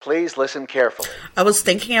Please listen carefully. I was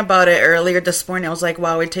thinking about it earlier this morning. I was like,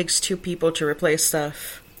 wow, it takes 2 people to replace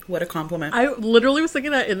Steph. What a compliment. I literally was thinking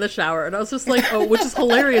that in the shower, and I was just like, oh, which is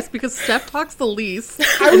hilarious because Steph talks the least.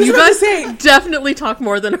 And you guys definitely talk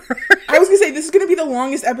more than her. I was going to say, this is going to be the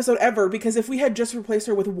longest episode ever because if we had just replaced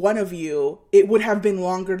her with one of you, it would have been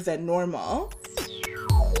longer than normal.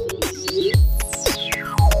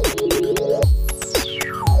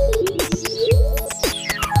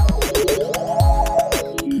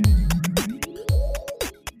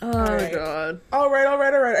 Oh, God. All right.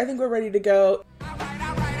 I think we're ready to go.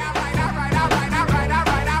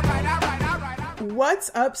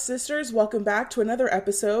 What's up, sisters? Welcome back to another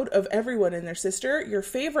episode of Everyone and Their Sister, your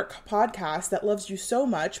favorite podcast that loves you so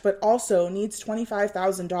much, but also needs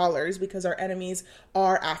 $25,000 because our enemies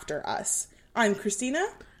are after us. I'm Christina.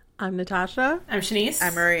 I'm Natasha. I'm Shanice.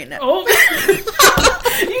 I'm Marina. Oh,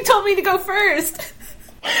 you told me to go first.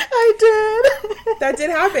 I did. That did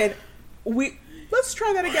happen. Let's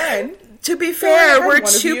try that again. To be fair, we're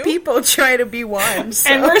 2 people trying to be one.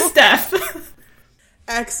 So. And we're Steph.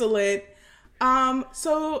 Excellent.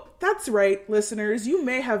 So that's right, listeners. You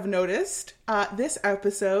may have noticed this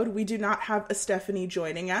episode, we do not have a Stephanie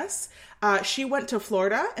joining us. She went to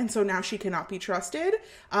Florida, and so now she cannot be trusted.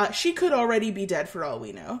 She could already be dead for all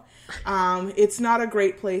we know. It's not a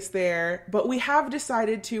great place there, but we have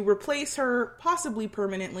decided to replace her, possibly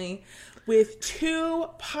permanently, with 2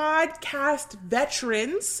 podcast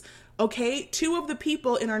veterans. Okay, 2 of the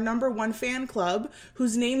people in our #1 fan club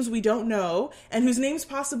whose names we don't know and whose names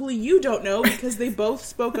possibly you don't know because they both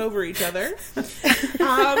spoke over each other.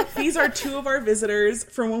 These are 2 of our visitors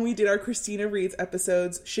from when we did our Christina Reads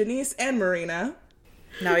episodes, Shanice and Marina.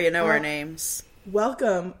 Now you know our names.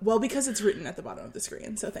 Welcome. Well, because it's written at the bottom of the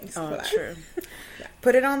screen, so thanks for that. True. Yeah.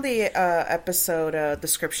 Put it on the episode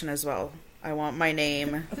description as well. I want my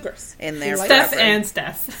name, of course, in there. Steph forever. and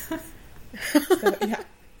Steph. So, yeah.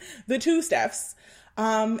 The 2 Stephs.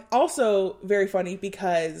 Also very funny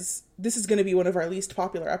because this is going to be one of our least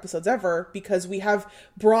popular episodes ever because we have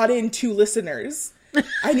brought in 2 listeners.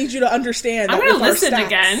 I need you to understand that I'm going to with listen our stats,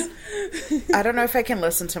 again. I don't know if I can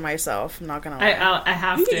listen to myself. I'm not going to lie. I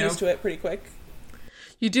have you to. get used to it pretty quick.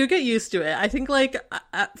 You do get used to it. I think, like,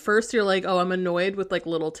 at first you're like, oh, I'm annoyed with, like,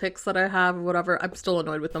 little tics that I have or whatever. I'm still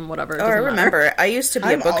annoyed with them, whatever. I remember. I used to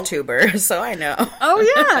be a booktuber, so I know. Oh,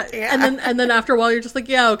 yeah. Yeah. And then after a while, you're just like,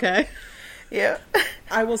 yeah, okay. Yeah.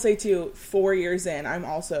 I will say, too, 4 years in, I'm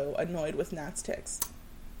also annoyed with Nat's tics.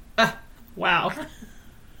 Wow.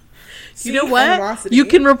 You know what? You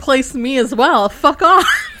can replace me as well. Fuck off.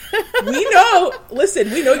 We know.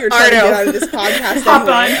 Listen, we know you're trying to get out of this podcast. Hop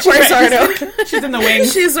anyway. on. Where's Ardo? She's in the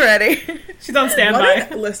wings. She's ready. She's on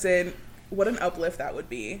standby. Listen, what an uplift that would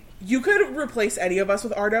be. You could replace any of us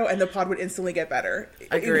with Ardo, and the pod would instantly get better.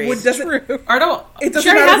 Agreed. Ardo, it doesn't she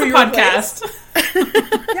already has a podcast.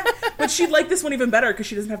 Yeah, but she'd like this one even better because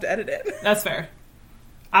she doesn't have to edit it. That's fair.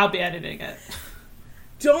 I'll be editing it.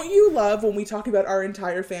 Don't you love when we talk about our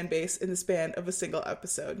entire fan base in the span of a single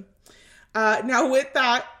episode? Now, with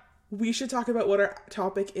that, we should talk about what our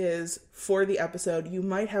topic is for the episode. You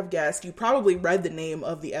might have guessed, you probably read the name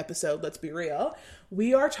of the episode, let's be real.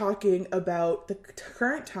 We are talking about the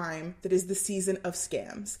current time that is the season of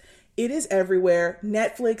scams. It is everywhere.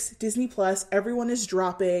 Netflix, Disney Plus, everyone is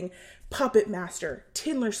dropping Puppet Master,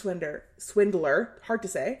 Tinder Swindler, hard to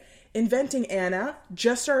say, Inventing Anna,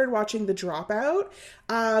 just started watching The Dropout,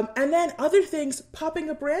 and then other things popping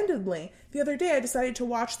up randomly. The other day I decided to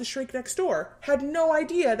watch The Shrink Next Door. Had no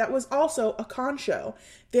idea that was also a con show.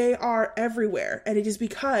 They are everywhere, and it is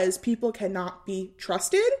because people cannot be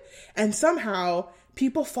trusted, and somehow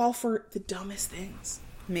people fall for the dumbest things.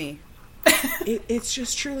 Me. It's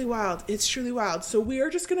just truly wild. It's truly wild. So we are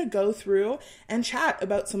just going to go through and chat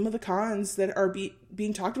about some of the cons that are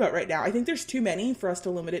being talked about right now. I think there's too many for us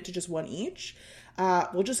to limit it to just one each.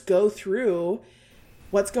 We'll just go through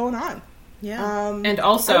what's going on. Yeah. And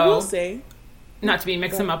also, I will say, not to be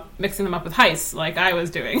mixing them up with heists like I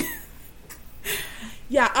was doing.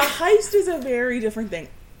 Yeah, a heist is a very different thing.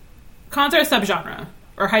 Cons are a subgenre,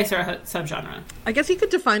 or heists are a subgenre. I guess you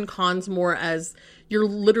could define cons more as you're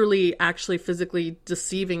literally actually physically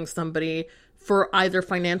deceiving somebody for either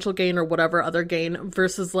financial gain or whatever other gain,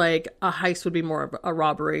 versus like a heist would be more of a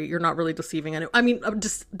robbery. You're not really deceiving anyone. I mean,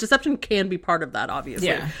 deception can be part of that, obviously.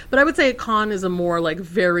 Yeah. But I would say a con is a more like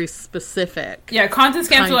very specific. Yeah, cons and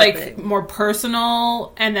scams are like more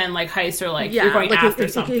personal, and then like heists are like you're going like after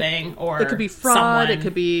something, or it could be fraud. someone. It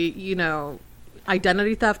could be,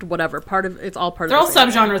 identity theft, whatever. It's all part They're of all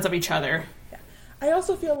subgenres of each other. I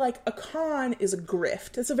also feel like a con is a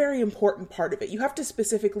grift. It's a very important part of it. You have to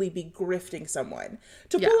specifically be grifting someone.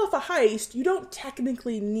 To pull off a heist, you don't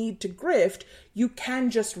technically need to grift. You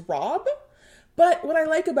can just rob. But what I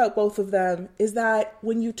like about both of them is that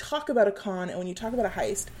when you talk about a con and when you talk about a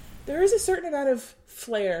heist, there is a certain amount of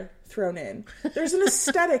flair thrown in. There's an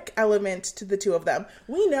aesthetic element to the two of them.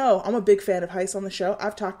 We know I'm a big fan of heists on the show.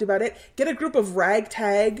 I've talked about it. Get a group of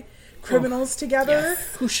ragtag criminals together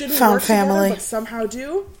who shouldn't work together but somehow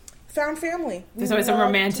do. Found family. There's always some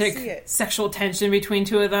romantic sexual tension between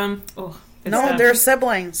two of them. Oh, no, they're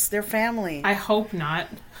siblings. They're family. I hope not.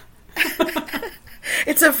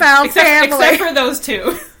 It's a family. Except for those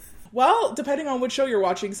two. Well, depending on which show you're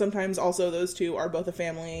watching, sometimes also those two are both a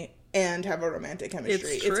family and have a romantic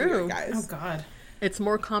chemistry. It's true. It's weird, guys. Oh, God. It's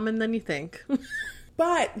more common than you think.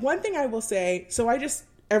 But one thing I will say,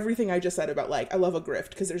 everything I just said about, like, I love a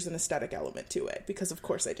grift because there's an aesthetic element to it, because of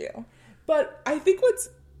course I do. But I think what's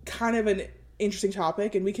kind of an interesting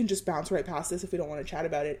topic, and we can just bounce right past this if we don't want to chat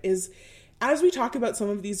about it, is as we talk about some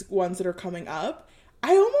of these ones that are coming up,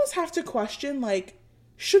 I almost have to question, like,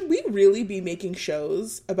 should we really be making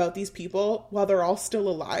shows about these people while they're all still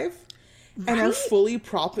alive? Right? And are fully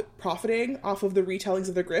profiting off of the retellings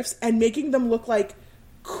of their grifts and making them look like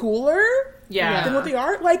cooler than what they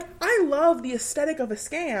are? Like, I love the aesthetic of a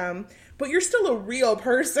scam, but you're still a real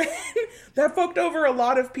person that fucked over a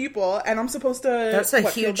lot of people, and I'm supposed to That's a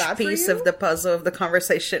huge piece of the puzzle of the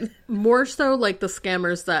conversation. More so like the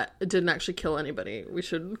scammers that didn't actually kill anybody. We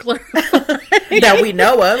should clarify. That we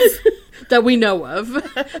know of. That we know of.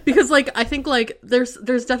 Because, like, I think, like, there's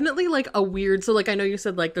definitely, like, a weird... So, like, I know you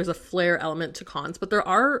said, like, there's a flair element to cons, but there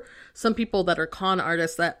are some people that are con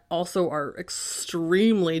artists that also are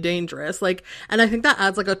extremely dangerous. Like, and I think that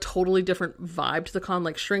adds, like, a totally different vibe to the con.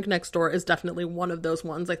 Like, Shrink Next Door is definitely one of those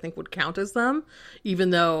ones I think would count as them,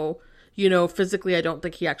 even though, you know, physically I don't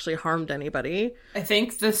think he actually harmed anybody. I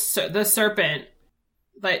think the serpent...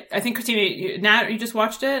 Like, I think, Christina, now you just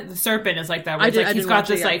watched it? The Serpent is like that. Where he's got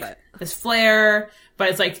this, this flair, but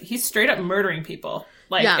it's like, he's straight up murdering people.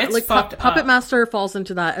 Like, it's like fucked up. Puppet Master falls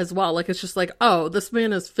into that as well. Like, it's just like, oh, this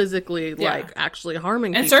man is physically, like, actually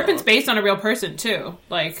harming people. And Serpent's based on a real person, too.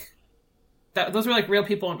 Like, those were, like, real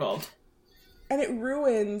people involved. And it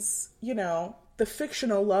ruins, you know, the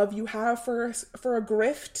fictional love you have for a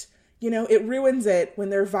grift. You know, it ruins it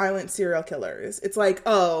when they're violent serial killers. It's like,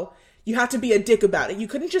 oh... You had to be a dick about it. You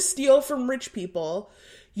couldn't just steal from rich people.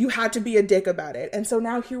 You had to be a dick about it. And so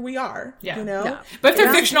now here we are. Yeah. You know? Yeah. But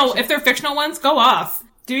if they're fictional ones, go off.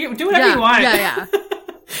 Do whatever you want. Yeah.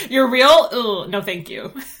 You're real? Ugh, no thank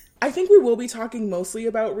you. I think we will be talking mostly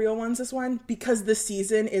about real ones this one because this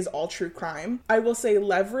season is all true crime. I will say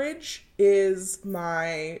Leverage is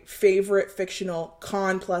my favorite fictional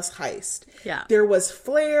con plus heist. Yeah. There was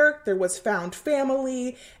flair, there was found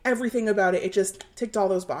family, everything about it. It just ticked all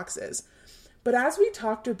those boxes. But as we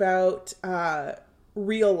talked about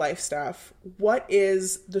real life stuff, what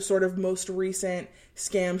is the sort of most recent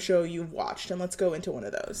scam show you've watched? And let's go into one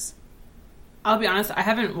of those. I'll be honest, I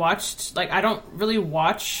haven't watched, like, I don't really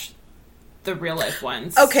watch the real life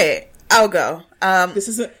ones. Okay, I'll go. This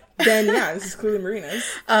is clearly Marina's.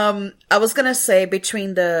 I was gonna say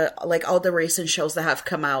between the, like, all the recent shows that have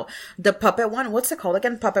come out, the puppet one, what's it called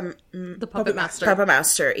again? The Puppet Master. Puppet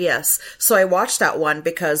Master, yes. So I watched that one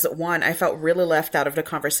because, one, I felt really left out of the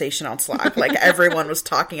conversation on Slack. Like, everyone was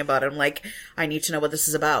talking about it. I'm like, I need to know what this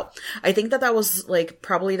is about. I think that was, like,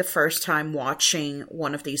 probably the first time watching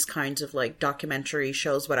one of these kinds of, like, documentary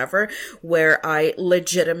shows, whatever, where I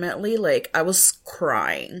legitimately, like, I was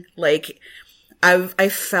crying. Like, I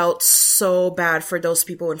felt so bad for those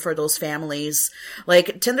people and for those families.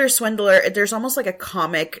 Like, Tinder Swindler, there's almost like a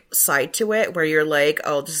comic side to it where you're like,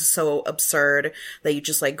 oh, this is so absurd that you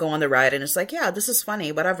just, like, go on the ride and it's like, yeah, this is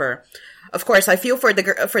funny, whatever. Of course, I feel for the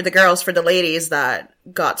girls, for the ladies that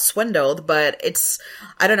got swindled, but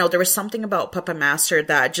I don't know, there was something about Puppet Master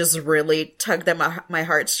that just really tugged at my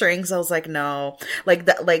heartstrings. I was like, no. Like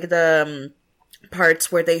the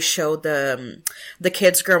parts where they show the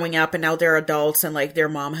kids growing up and now they're adults and, like, their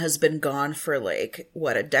mom has been gone for, like,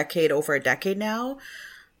 what, over a decade now.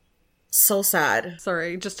 So sad.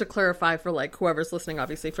 Sorry, just to clarify for, like, whoever's listening,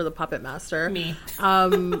 obviously, for the Puppet Master. Me.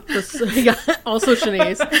 Also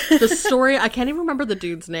Shanice. The story, I can't even remember the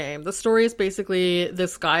dude's name. The story is basically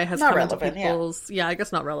this guy has not come relevant, into people's... Yeah, I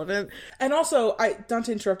guess not relevant. And also, not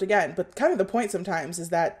to interrupt again, but kind of the point sometimes is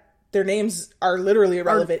that their names are literally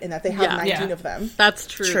irrelevant in that they have 19 of them. That's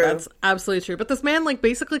true. That's absolutely true. But this man, like,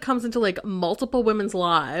 basically comes into, like, multiple women's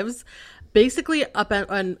lives basically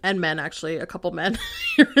and men, actually, a couple men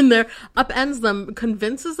here and there, upends them,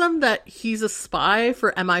 convinces them that he's a spy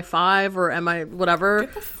for MI5 or MI whatever.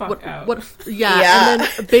 Get the fuck out. And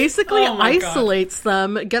then basically isolates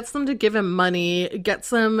them, gets them to give him money, gets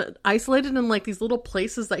them isolated in like these little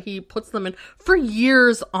places that he puts them in for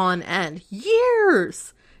years on end.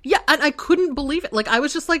 Years! Yeah, and I couldn't believe it. Like, I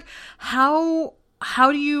was just like, how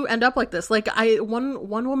do you end up like this? Like, one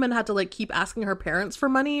woman had to like keep asking her parents for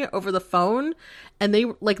money over the phone, and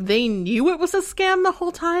they knew it was a scam the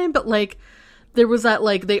whole time, but like there was that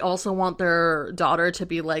like they also want their daughter to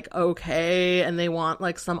be like okay, and they want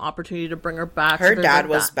like some opportunity to bring her back. Her dad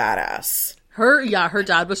was badass. Her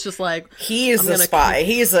dad was just like, he's a spy.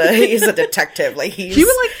 He's a detective. Like he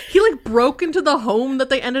broke into the home that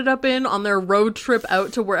they ended up in on their road trip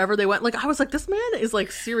out to wherever they went. Like, I was like, this man is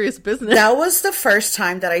like serious business. That was the first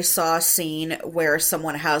time that I saw a scene where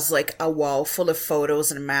someone has like a wall full of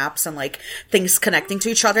photos and maps and like things connecting to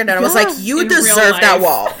each other. And I was like, you deserve that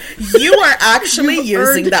wall. You are actually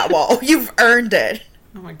using that wall. You've earned it.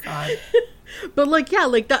 Oh my God. But like, yeah,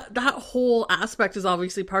 like that whole aspect is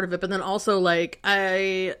obviously part of it. But then also like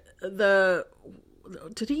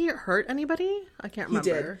did he hurt anybody? I can't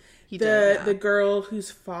remember. He did. The girl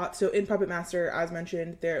who's fought. So in Puppet Master, as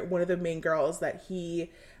mentioned, they're one of the main girls that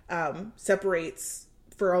he separates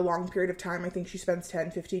for a long period of time. I think she spends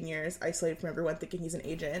 10, 15 years isolated from everyone, thinking he's an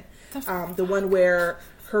agent. The one where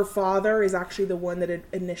her father is actually the one that had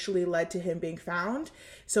initially led to him being found.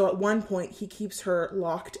 So at one point, he keeps her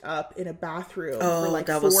locked up in a bathroom for like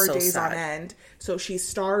 4 days on end. So she's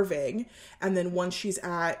starving. And then once she's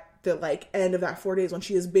at the like end of that 4 days, when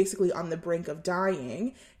she is basically on the brink of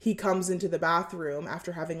dying, he comes into the bathroom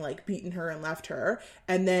after having like beaten her and left her.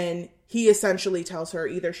 And then he essentially tells her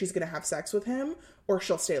either she's going to have sex with him or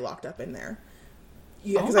she'll stay locked up in there.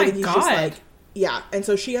 Yeah, oh my God. Just like, yeah. And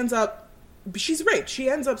so she's raped. She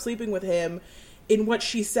ends up sleeping with him in what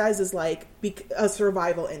she says is like a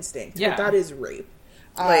survival instinct. Yeah. But that is rape.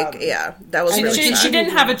 That was really she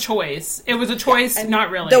didn't have a choice. It was a choice, not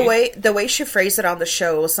really. The way she phrased it on the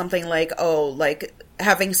show was something like, oh, like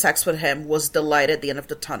having sex with him was the light at the end of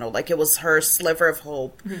the tunnel. Like it was her sliver of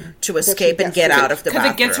hope to escape and get out of the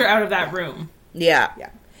bathroom. Because it gets her out of that room. Yeah. Yeah.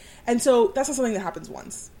 And so that's not something that happens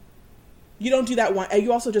once. You don't do that one.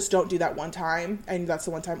 You also just don't do that one time, and that's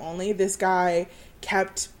the one time only. This guy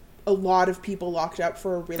kept a lot of people locked up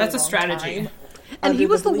for a really long time. That's a strategy. And he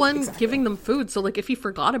was the one giving them food, so like if he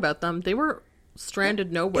forgot about them, they were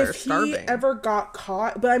stranded nowhere, starving. If he ever got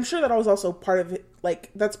caught, but I'm sure that was also part of it,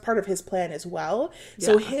 like that's part of his plan as well. Yeah.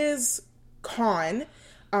 So his con,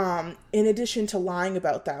 in addition to lying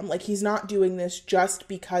about them, like he's not doing this just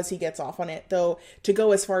because he gets off on it, though to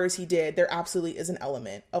go as far as he did, there absolutely is an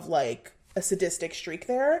element of like a sadistic streak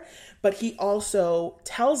there. But he also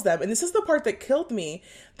tells them, and this is the part that killed me,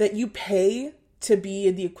 that you pay to be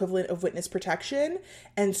the equivalent of witness protection,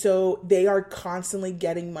 and so they are constantly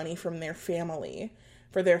getting money from their family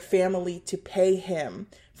for their family to pay him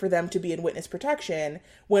for them to be in witness protection,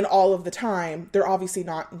 when all of the time they're obviously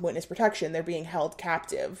not in witness protection, they're being held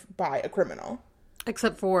captive by a criminal.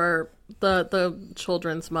 Except for the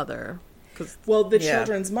children's mother. Well, the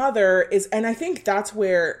children's mother is, and I think that's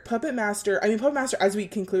where Puppet Master, as we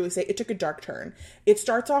can clearly say, it took a dark turn. It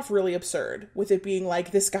starts off really absurd with it being like,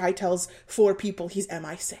 this guy tells 4 people he's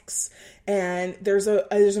MI6. And there's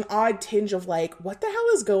an odd tinge of like, what the hell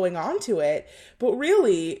is going on to it? But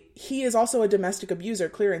really, he is also a domestic abuser,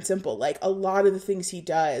 clear and simple. Like, a lot of the things he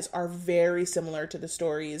does are very similar to the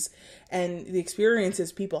stories and the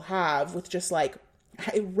experiences people have with just like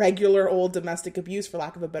regular old domestic abuse, for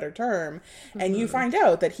lack of a better term. And you find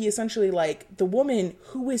out that he essentially, like, the woman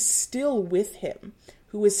who is still with him,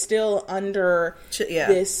 who is still under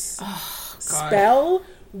this spell,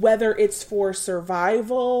 whether it's for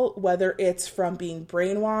survival, whether it's from being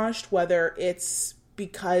brainwashed, whether it's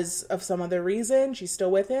because of some other reason, she's still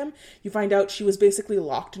with him. You find out she was basically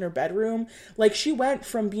locked in her bedroom. Like, she went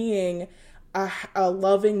from being a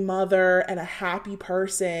loving mother and a happy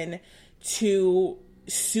person to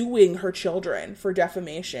suing her children for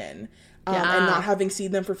defamation and not having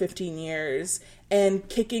seen them for 15 years and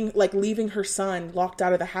leaving her son locked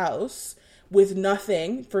out of the house with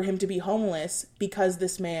nothing for him to be homeless because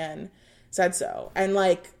this man said so. And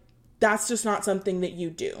like, that's just not something that you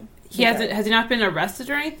do. Has he not been arrested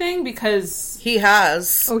or anything? Because he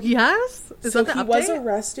has. Oh, he has? So he was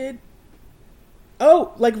arrested.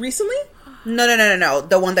 Oh, like recently? No.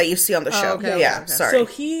 The one that you see on the show. Okay, yeah, okay. Sorry. So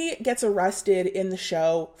he gets arrested in the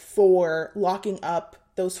show for locking up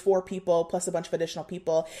those 4 people plus a bunch of additional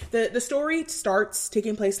people. The story starts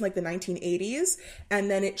taking place in like the 1980s,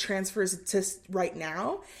 and then it transfers to right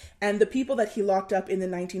now. And the people that he locked up in the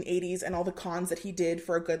 1980s and all the cons that he did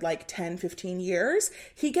for a good like 10, 15 years,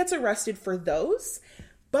 he gets arrested for those.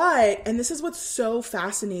 But, and this is what's so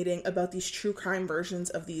fascinating about these true crime versions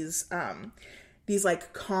of these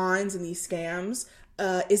like cons and these scams,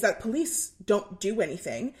 is that police don't do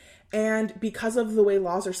anything. And because of the way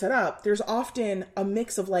laws are set up, there's often a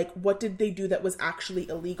mix of like, what did they do that was actually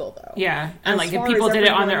illegal though? Yeah. And like if people did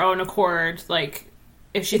it on their own accord, like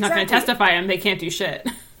if she's not going to testify him, they can't do shit.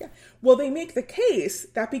 Yeah. Well, they make the case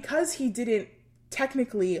that because he didn't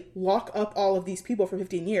technically lock up all of these people for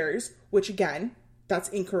 15 years, which again, that's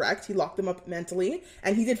incorrect. He locked them up mentally,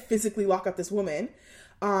 and he did physically lock up this woman.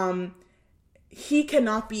 He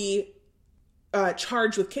cannot be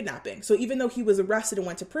charged with kidnapping. So even though he was arrested and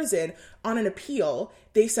went to prison, on an appeal,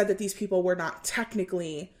 they said that these people were not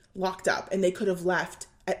technically locked up and they could have left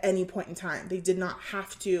at any point in time. They did not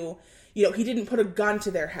have to, you know, he didn't put a gun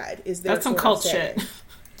to their head. That's some cult shit.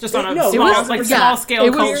 Just on a small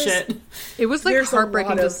scale cult shit. It was like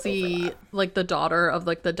heartbreaking to see like the daughter of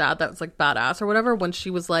like the dad that was like badass or whatever, when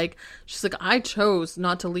she's like, I chose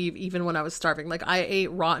not to leave even when I was starving. Like I ate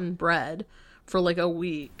rotten bread for like a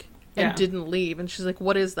week and didn't leave. And she's like,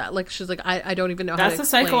 what is that? Like, she's like, I don't even know how to explain. That's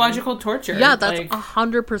a psychological torture. Yeah, that's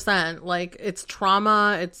 100%. Like, it's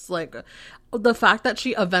trauma. It's like the fact that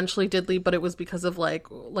she eventually did leave, but it was because of like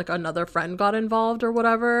another friend got involved or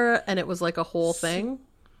whatever. And it was like a whole thing.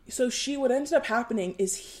 So what ended up happening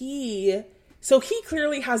is he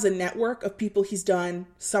clearly has a network of people he's done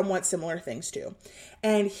somewhat similar things to.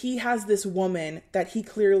 And he has this woman that he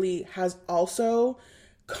clearly has also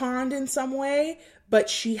conned in some way, but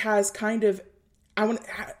she has kind of,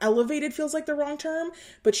 elevated feels like the wrong term,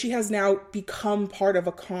 but she has now become part of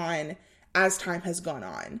a con as time has gone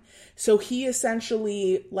on. So he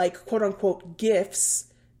essentially, like, quote unquote, gifts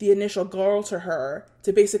the initial girl to her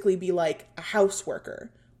to basically be like a house worker,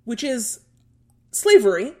 which is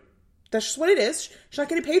slavery. That's just what it is. She's not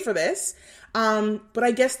getting paid for this. But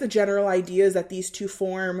I guess the general idea is that these two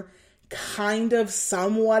form kind of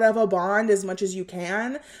somewhat of a bond as much as you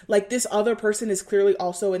can. Like, this other person is clearly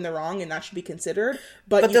also in the wrong and that should be considered.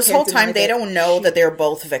 But this whole time they don't know that they're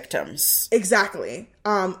both victims. Exactly.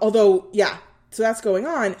 Although, yeah. So that's going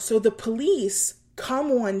on. So the police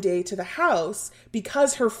come one day to the house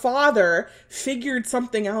because her father figured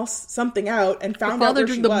something out and found out where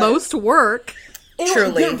she was. Her father doing the most work.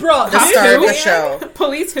 Truly, the star of the show.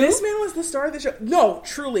 Police who? This man was the star of the show. No,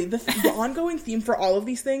 truly. The ongoing theme for all of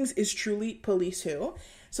these things is truly police who.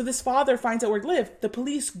 So this father finds out where to live. The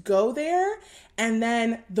police go there, and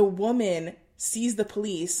then the woman sees the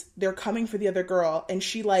police. They're coming for the other girl, and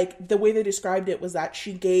she, like, the way they described it was that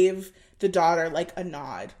she gave the daughter, like, a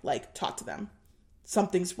nod, like, talk to them.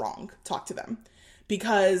 Something's wrong. Talk to them.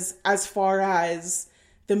 Because as far as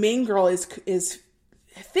the main girl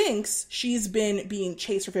thinks she's been being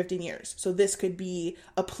chased for 15 years. So this could be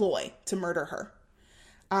a ploy to murder her.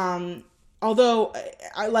 Although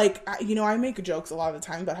I make jokes a lot of the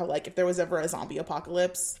time about how, like, if there was ever a zombie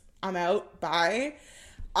apocalypse, I'm out. Bye.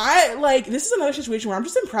 This is another situation where I'm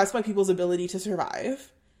just impressed by people's ability to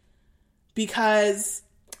survive, because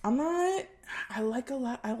I like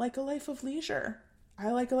a life of leisure. I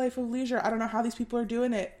don't know how these people are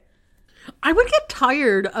doing it. I would get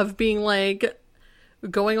tired of being like,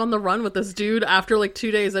 going on the run with this dude after like 2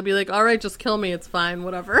 days. I'd be like, all right, just kill me, it's fine,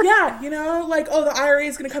 whatever. Yeah, like, oh, the IRA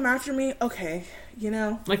is gonna come after me, okay,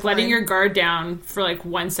 like fine. Letting your guard down for like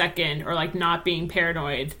 1 second, or like not being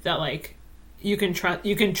paranoid that like you can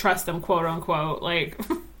trust them, quote unquote, like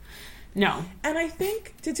no. And I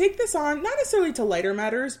think to take this on, not necessarily to lighter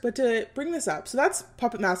matters, but to bring this up, so that's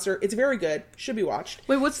Puppet Master. It's very good, should be watched.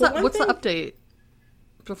 Wait, what's the update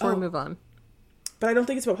before we move on? But I don't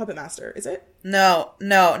think it's about Puppet Master, is it? No,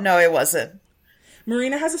 it wasn't.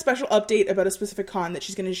 Marina has a special update about a specific con that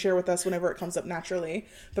she's going to share with us whenever it comes up naturally.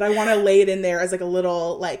 But I want to lay it in there as like a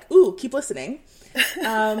little, like, ooh, keep listening.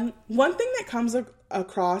 One thing that comes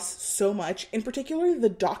across so much, in particular, the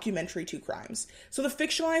documentary true crimes. So the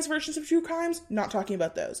fictionalized versions of true crimes, not talking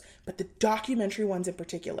about those. But the documentary ones in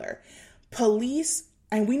particular. Police...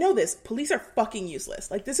 And we know this, police are fucking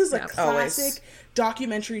useless. Like, this is a classic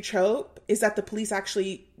documentary trope, is that the police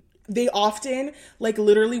actually, they often, like,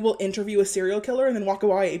 literally will interview a serial killer and then walk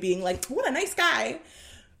away being like, what a nice guy.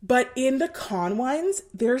 But in the con ones,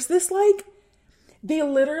 there's this, like, they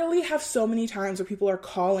literally have so many times where people are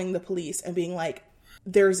calling the police and being like,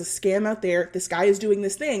 there's a scam out there. This guy is doing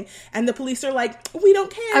this thing. And the police are like, we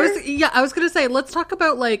don't care. I was going to say, let's talk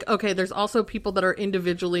about like, okay, there's also people that are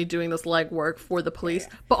individually doing this legwork for the police.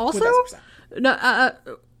 Yeah. But also,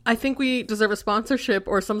 100%. I think we deserve a sponsorship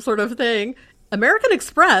or some sort of thing. American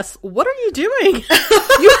Express, what are you doing?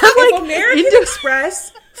 You have like American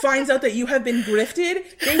Express finds out that you have been grifted,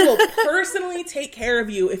 they will personally take care of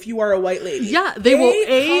you if you are a white lady. Yeah, they will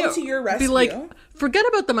come to your rescue. Be like, forget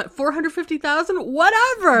about them at $450,000,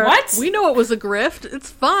 whatever. What? We know it was a grift. It's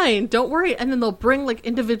fine. Don't worry. And then they'll bring like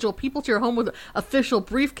individual people to your home with official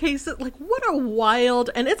briefcases. Like, what a wild,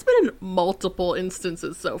 and it's been in multiple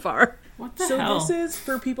instances so far. What the hell? This is,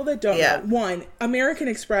 for people that don't know, one, American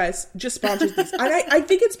Express just sponsors these. And I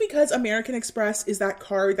think it's because American Express is that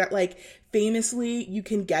card that, like, famously you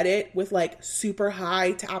can get it with, like, super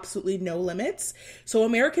high to absolutely no limits. So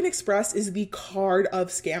American Express is the card of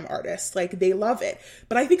scam artists. Like, they love it.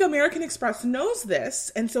 But I think American Express knows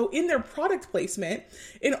this. And so in their product placement,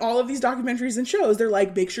 in all of these documentaries and shows, they're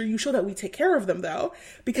like, make sure you show that we take care of them, though.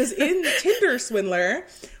 Because in Tinder Swindler,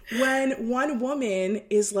 when one woman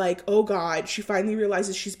is like, oh God, she finally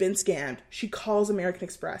realizes she's been scammed, she calls American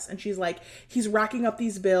Express and she's like, he's racking up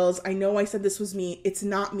these bills. I know I said this was me. It's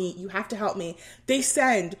not me. You have to help me. They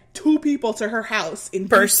send 2 people to her house in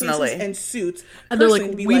briefcases and suits. And they're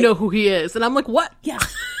like, we know who he is. And I'm like, what? Yeah.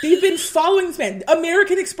 They've been following this man.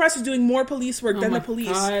 American Express is doing more police work than the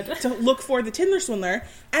police to look for the Tinder Swindler.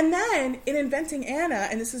 And then in Inventing Anna,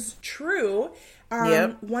 and this is true,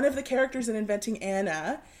 one of the characters in Inventing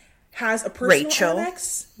Anna has a personal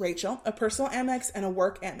Rachel, a personal Amex and a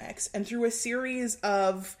work Amex. And through a series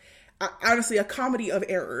of, honestly, a comedy of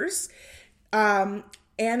errors, Anna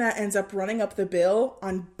ends up running up the bill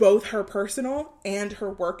on both her personal and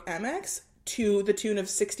her work Amex to the tune of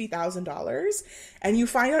 $60,000. And you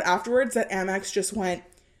find out afterwards that Amex just went,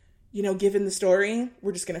 you know, given the story,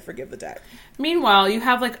 we're just going to forgive the debt. Meanwhile, you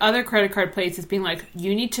have like other credit card places being like,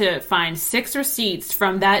 you need to find 6 receipts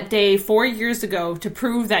from that day 4 years ago to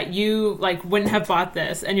prove that you like wouldn't have bought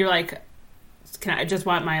this. And you're like, can I just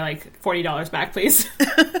want my like $40 back, please?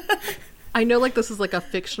 I know like this is like a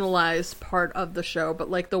fictionalized part of the show, but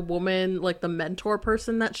like the woman, like the mentor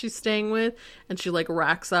person that she's staying with, and she like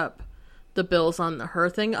racks up the bills on her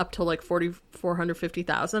thing up to like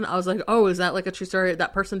 $450,000. I was like, oh, is that like a true story?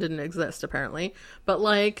 That person didn't exist apparently, but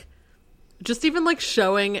like just even like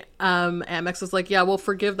showing Amex was like, yeah, we'll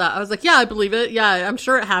forgive that. I was like, yeah, I believe it. Yeah, I'm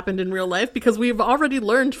sure it happened in real life because we've already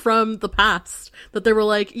learned from the past that they were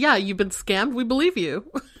like, yeah, you've been scammed. We believe you.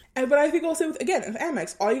 But I think also with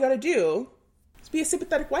Amex, all you got to do is be a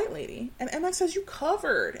sympathetic white lady, and Amex has you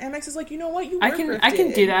covered. Amex is like, you know what, I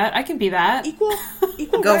can do that. I can be that. Equal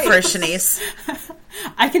Go rights. For it, Shanice.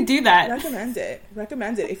 I can do that. Recommend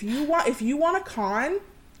it. If you want a con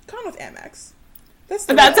with Amex.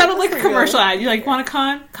 That sounded like a commercial ad. You like, want a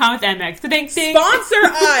con with Amex. Ding, ding. Sponsor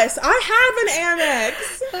us. I have an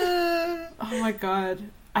Amex. Oh my God.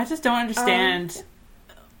 I just don't understand.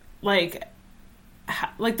 Like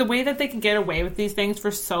the way that they can get away with these things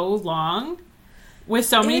for so long with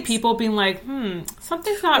so many people being like,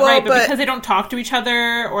 something's not right, but because they don't talk to each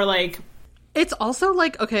other or like... It's also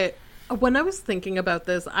like, okay, when I was thinking about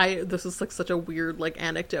this, this is like such a weird like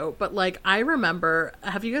anecdote, but like I remember,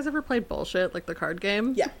 have you guys ever played Bullshit, like the card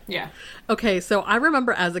game? Yeah. Okay, so I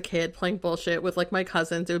remember as a kid playing Bullshit with like my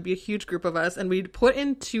cousins. It would be a huge group of us and we'd put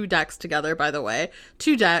in 2 decks together, by the way.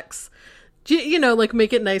 2 decks. You know, like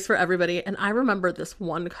make it nice for everybody. And I remember this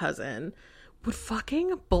one cousin would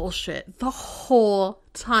fucking bullshit the whole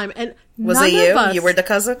time. And was it you? You were the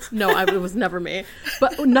cousin? No, it was never me.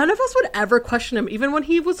 But none of us would ever question him, even when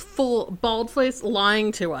he was full bald-faced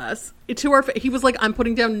lying to us. He was like, I'm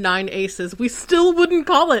putting down 9 aces. We still wouldn't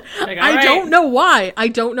call it. Like, I don't know why. I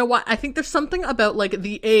think there's something about like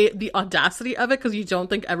the audacity of it, because you don't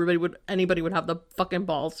think anybody would have the fucking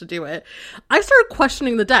balls to do it. I started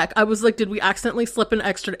questioning the deck. I was like, did we accidentally slip an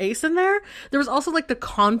extra ace in there? There was also like the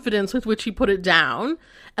confidence with which he put it down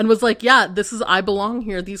and was like, yeah, I belong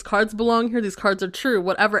here. These cards belong here. These cards are true,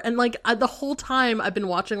 whatever. And like the whole time I've been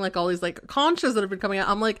watching like all these like con shows that have been coming out,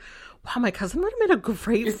 I'm like, wow, my cousin would have made a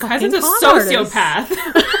great Your fucking cousin's a sociopath.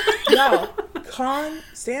 No, con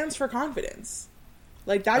stands for confidence.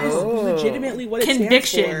 Like that is legitimately what it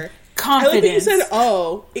stands for. Confidence. I like that you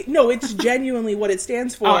said, no, it's genuinely what it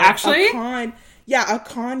stands for. Oh, actually? A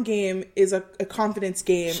con game is a confidence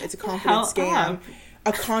game. It's a confidence game.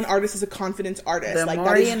 A con artist is a confidence artist. The like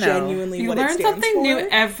that is genuinely what it stands for. You learn something new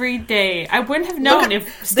every day. I wouldn't have known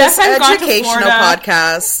if Steph hadn't gone to Florida.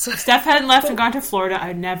 Podcast. If Steph hadn't left and gone to Florida,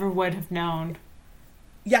 I never would have known.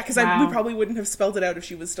 Yeah, because we probably wouldn't have spelled it out if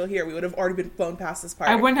she was still here. We would have already been blown past this part.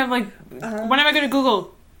 I wouldn't have, like, when am I going to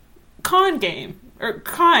Google con game? Or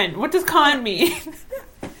con, what does con mean?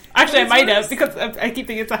 Actually, I might have, because I keep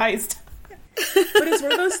thinking it's a heist. But it's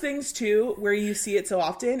one of those things, too, where you see it so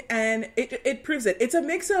often, and it proves it. It's a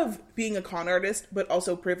mix of being a con artist, but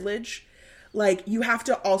also privilege. Like, you have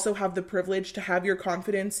to also have the privilege to have your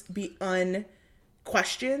confidence be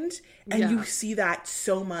unquestioned, and you see that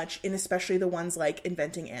so much in especially the ones like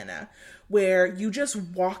Inventing Anna, where you just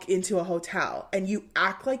walk into a hotel, and you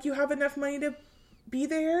act like you have enough money to be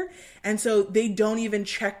there, and so they don't even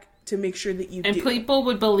check to make sure that you and do. People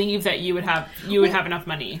would believe that you would have enough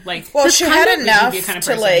money. Like, well, she had enough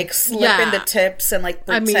to like slip into tips and like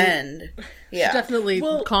pretend. She definitely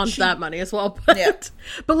cons that money as well. But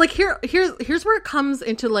but like here's where it comes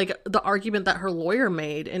into like the argument that her lawyer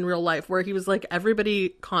made in real life, where he was like, everybody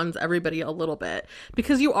cons everybody a little bit,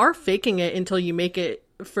 because you are faking it until you make it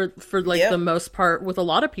for like the most part with a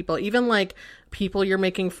lot of people. Even like people you're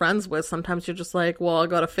making friends with, sometimes you're just like, well, I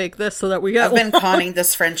gotta fake this so that we get I've been conning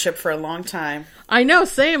this friendship for a long time. I know,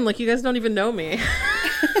 same. Like, you guys don't even know me.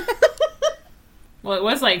 Well, it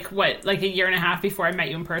was like a year and a half before I met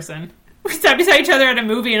you in person. We sat beside each other at a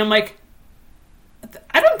movie, and I'm like,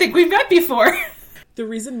 I don't think we've met before. The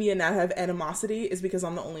reason me and Nat have animosity is because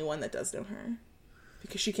I'm the only one that does know her.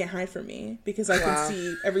 Because she can't hide from me. Because I can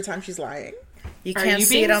see every time she's lying. You can't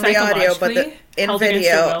see it on the audio, but in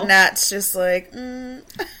video, Nat's just like,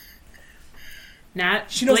 Nat,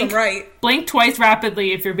 she knows I'm right. Blink twice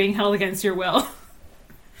rapidly if you're being held against your will.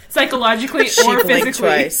 Psychologically or physically.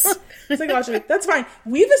 Twice. Psychologically. That's fine.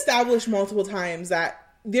 We've established multiple times that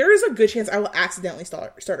there is a good chance I will accidentally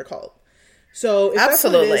start a cult. So if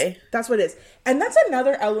absolutely, that's what it is. And that's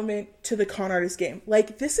another element to the con artist game.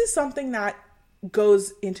 Like, this is something that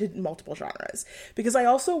goes into multiple genres, because I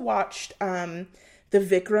also watched the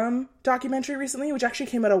Vikram documentary recently, which actually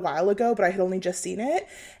came out a while ago, but I had only just seen it.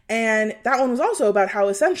 And that one was also about how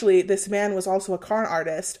essentially this man was also a con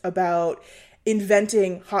artist about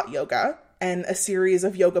inventing hot yoga and a series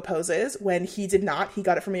of yoga poses when he did not. He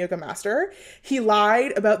got it from a yoga master. He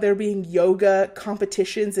lied about there being yoga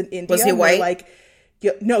competitions in India. Was he white?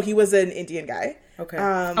 No, he was an Indian guy. Okay.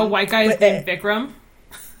 A white guy is named Vikram?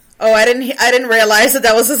 Oh, I didn't realize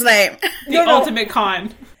that was his name. The ultimate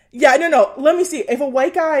con. Yeah, no. Let me see. If a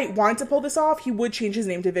white guy wanted to pull this off, he would change his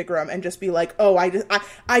name to Vikram and just be like, oh,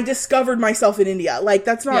 I discovered myself in India. Like,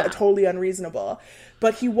 that's not totally unreasonable.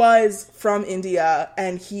 But he was from India,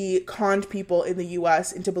 and he conned people in the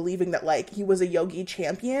US into believing that, like, he was a yogi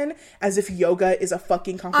champion, as if yoga is a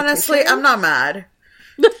fucking competition. Honestly, I'm not mad.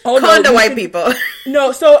 Con to white people.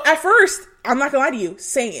 No, so at first, I'm not gonna lie to you,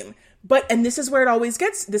 same. And this is where it always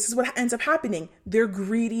gets, this is what ends up happening. They're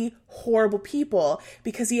greedy, horrible people,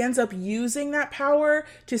 because he ends up using that power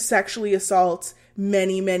to sexually assault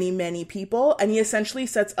many, many, many people, and he essentially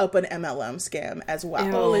sets up an MLM scam as well.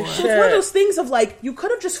 Holy shit. So it's one of those things of like, you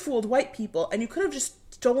could have just fooled white people, and you could have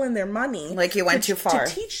just stolen their money. Like, you went too far.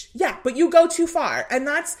 But you go too far. And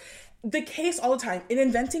that's the case all the time. In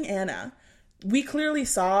Inventing Anna, we clearly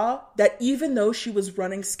saw that even though she was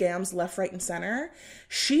running scams left, right, and center,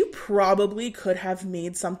 she probably could have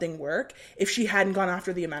made something work if she hadn't gone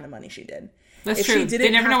after the amount of money she did. That's true.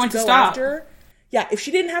 They never know when to stop. If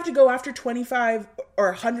she didn't have to go after 25 or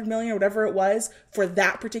 100 million or whatever it was for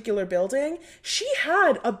that particular building, she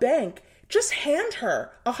had a bank just hand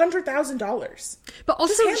her $100,000. But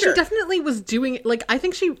also, she definitely was doing it. Like, I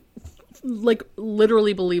think she like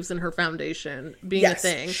literally believes in her foundation being a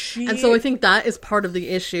thing. And so I think that is part of the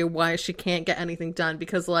issue why she can't get anything done,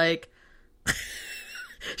 because like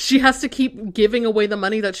she has to keep giving away the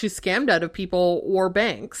money that she scammed out of people or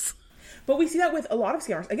banks. But we see that with a lot of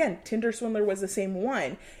scammers. Again, Tinder Swindler was the same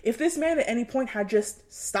one. If this man at any point had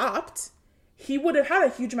just stopped, he would have had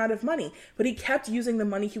a huge amount of money. But he kept using the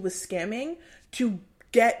money he was scamming to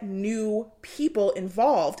get new people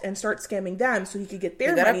involved and start scamming them so he could get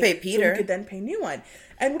their money. Pay Peter. So he could then pay new one.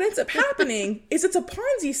 And what ends up happening is it's a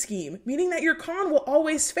Ponzi scheme, meaning that your con will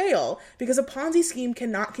always fail because a Ponzi scheme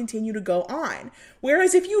cannot continue to go on.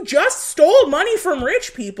 Whereas if you just stole money from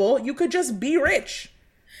rich people, you could just be rich.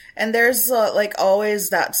 And there's like always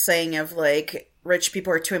that saying of like, rich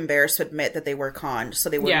people are too embarrassed to admit that they were conned, so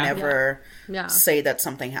they would never say that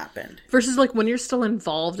something happened. Versus like when you're still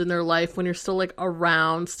involved in their life, when you're still like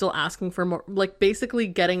around, still asking for more, like basically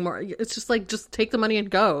getting more. It's just like, just take the money and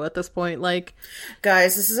go at this point. Like,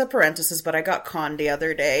 guys, this is a parenthesis, but I got conned the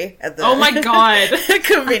other day at the oh my god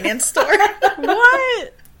convenience store.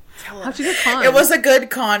 What? How'd you get conned? It was a good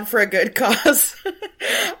con for a good cause.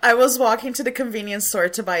 I was walking to the convenience store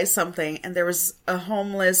to buy something, and there was a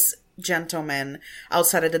homeless gentleman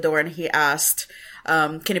outside of the door, and he asked,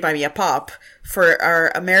 can you buy me a pop? For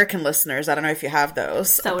our American listeners, I don't know if you have those.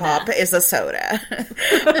 Soda. A pop is a soda.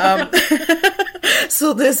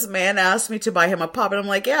 So this man asked me to buy him a pop, and I'm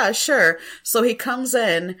like, yeah, sure. So he comes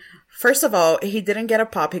in. First of all, he didn't get a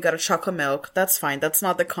pop. He got a chocolate milk. That's fine. That's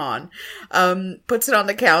not the con. Puts it on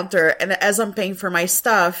the counter. And as I'm paying for my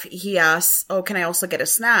stuff, he asks, oh, can I also get a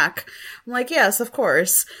snack? I'm like, yes, of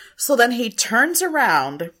course. So then he turns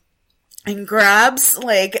around and grabs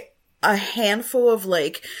like a handful of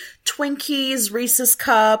like Twinkies, Reese's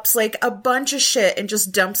cups, like a bunch of shit, and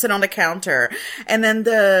just dumps it on the counter. And then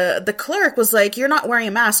the clerk was like, you're not wearing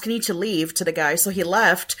a mask, you need to leave, to the guy. So he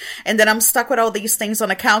left. And then I'm stuck with all these things on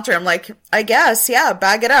the counter. I'm like, I guess, yeah,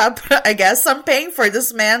 bag it up. I guess I'm paying for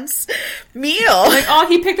this man's meal. Like, oh,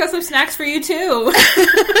 he picked up some snacks for you too.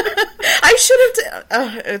 I should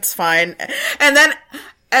have, it's fine. And then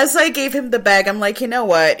as I gave him the bag, I'm like, you know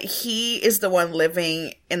what? He is the one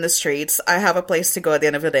living in the streets. I have a place to go at the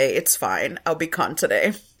end of the day. It's fine. I'll be con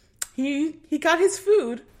today. He got his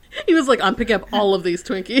food. He was like, I'm picking up all of these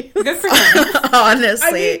Twinkies. Good for him. Honestly.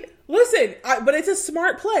 I mean, listen, but it's a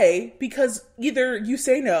smart play, because either you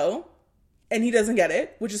say no and he doesn't get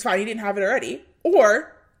it, which is fine, he didn't have it already,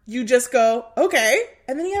 or you just go, okay,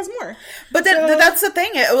 and then he has more. But then that's the thing.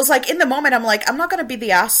 It was like, in the moment, I'm like, I'm not going to be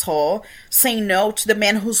the asshole saying no to the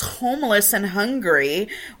man who's homeless and hungry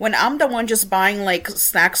when I'm the one just buying, like,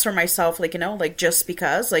 snacks for myself, like, you know, like, just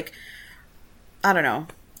because. Like, I don't know.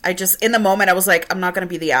 I just, in the moment, I was like, I'm not going to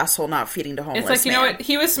be the asshole not feeding the homeless man. It's like, you know what?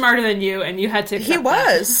 He was smarter than you, and you had to accept He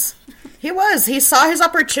was. He was. He saw his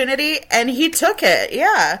opportunity, and he took it.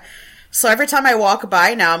 Yeah. So every time I walk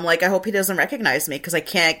by now, I'm like, I hope he doesn't recognize me, because I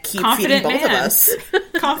can't keep feeding both of us.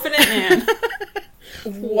 Confident man.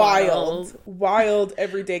 Wild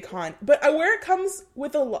everyday con. But where it comes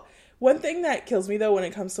with one thing that kills me, though, when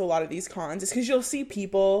it comes to a lot of these cons, is because you'll see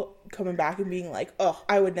people coming back and being like, oh,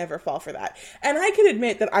 I would never fall for that. And I can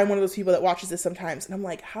admit that I'm one of those people that watches this sometimes, and I'm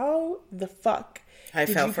like, how the fuck how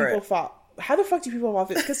the fuck do people fall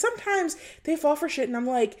for this? Because sometimes they fall for shit, and I'm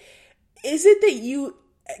like, is it that you...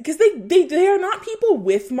 Because they are not people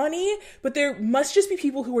with money, but there must just be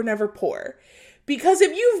people who were never poor. Because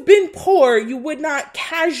if you've been poor, you would not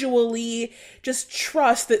casually just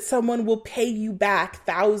trust that someone will pay you back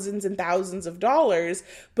thousands and thousands of dollars.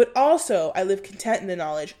 But also, I live content in the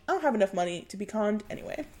knowledge I don't have enough money to be conned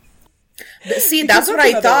anyway. See, that's what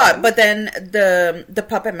I thought. One. But then the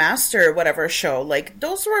Puppet Master, whatever show, like,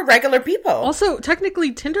 those were regular people. Also,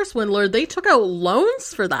 technically, Tinder Swindler, they took out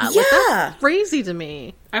loans for that. Yeah. Like, that's crazy to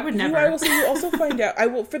me. I would never. I will say, you also find out.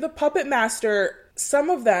 For the Puppet Master,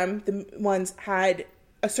 some of them, the ones, had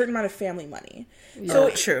a certain amount of family money. Yeah. So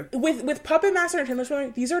true. With Puppet Master and Tinder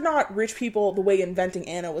Swindler, these are not rich people the way Inventing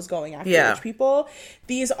Anna was going after rich people.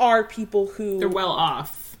 These are people who... They're well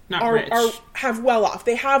off. Not rich. Have well off.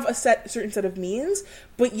 They have a certain set of means,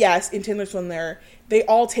 but yes, in Tinder Swindler, they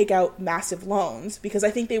all take out massive loans because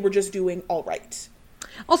I think they were just doing all right.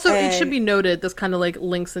 Also, it should be noted, this kind of like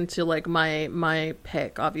links into like my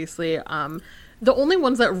pick, obviously. The only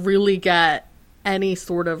ones that really get any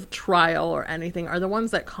sort of trial or anything are the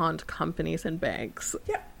ones that conned companies and banks.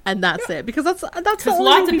 Yeah. And that's it. Because that's the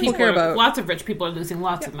only thing people care about. Lots of rich people are losing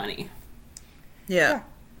lots of money. Yeah.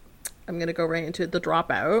 I'm going to go right into The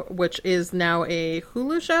Dropout, which is now a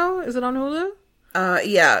Hulu show. Is it on Hulu?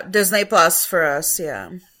 Yeah. Disney Plus for us, yeah.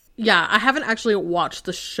 Yeah, I haven't actually watched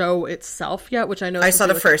the show itself yet, which I know... I saw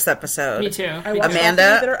the first episode. Me too. I watched Amanda,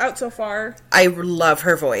 all that are out so far. I love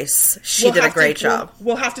her voice. She did a great job.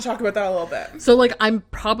 We'll have to talk about that a little bit. So, like, I'm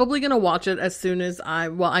probably going to watch it as soon as I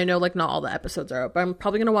know, like, not all the episodes are out, but I'm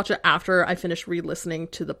probably going to watch it after I finish re-listening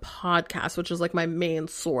to the podcast, which is, like, my main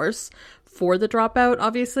source for The Dropout,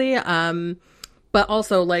 obviously. But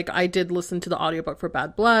also, like, I did listen to the audiobook for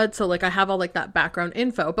Bad Blood, so, like, I have all, like, that background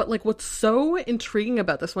info. But, like, what's so intriguing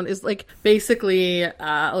about this one is, like, basically,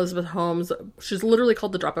 Elizabeth Holmes, she's literally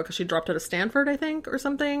called The Dropout because she dropped out of Stanford, I think, or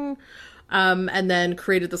something. And then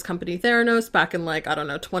created this company, Theranos, back in, like, I don't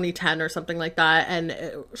know, 2010 or something like that.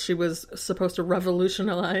 And she was supposed to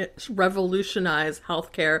revolutionize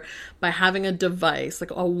healthcare by having a device,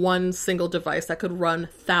 like, one single device that could run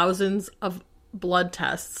thousands of blood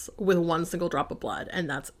tests with one single drop of blood, and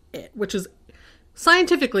that's it, which is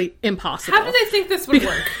scientifically impossible. How do they think this would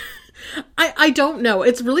work? I don't know.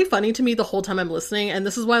 It's really funny to me the whole time I'm listening, and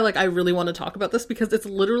this is why, like, I really want to talk about this, because it's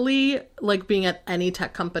literally like being at any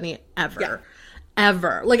tech company ever. Yeah.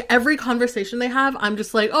 Ever. Like, every conversation they have, I'm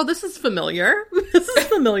just like, oh, this is familiar. This is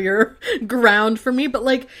familiar ground for me. But,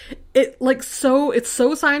 like, it's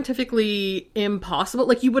so scientifically impossible.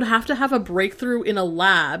 Like, you would have to have a breakthrough in a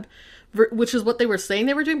lab which is what they were saying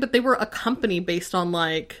they were doing, but they were a company based on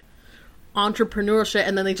like entrepreneurship,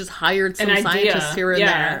 and then they just hired some scientists here and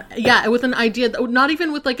there. Yeah, with an idea, not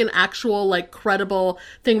even with like an actual like credible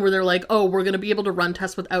thing where they're like, oh, we're going to be able to run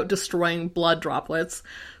tests without destroying blood droplets,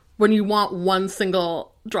 when you want one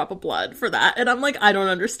single drop of blood for that. And I'm like, I don't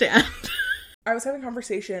understand. I was having a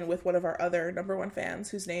conversation with one of our other number one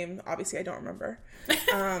fans, whose name obviously I don't remember.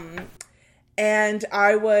 And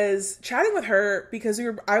I was chatting with her because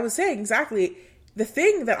I was saying exactly the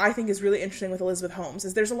thing that I think is really interesting with Elizabeth Holmes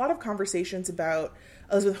is there's a lot of conversations about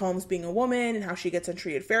Elizabeth Holmes being a woman and how she gets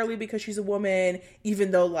untreated fairly because she's a woman,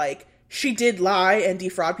 even though like she did lie and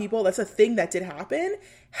defraud people. That's a thing that did happen.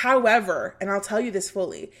 However, and I'll tell you this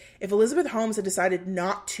fully, if Elizabeth Holmes had decided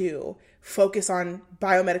not to focus on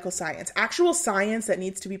biomedical science, actual science that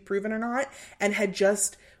needs to be proven or not, and had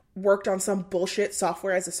just worked on some bullshit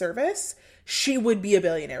software as a service, she would be a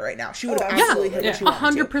billionaire right now. She would have absolutely hit what she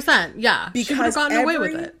wanted 100%. Yeah. Because she would have gotten away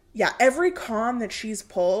with it. Yeah. Every con that she's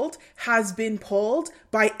pulled has been pulled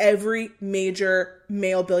by every major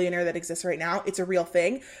male billionaire that exists right now. It's a real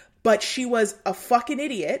thing. But she was a fucking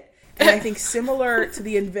idiot. And I think similar to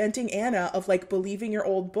the inventing Anna of like believing your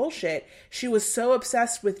old bullshit, she was so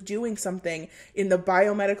obsessed with doing something in the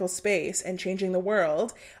biomedical space and changing the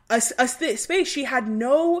world, a space she had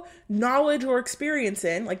no knowledge or experience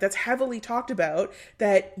in, like that's heavily talked about,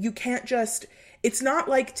 that you can't just, it's not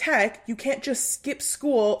like tech, you can't just skip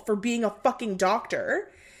school for being a fucking doctor.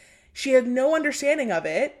 She had no understanding of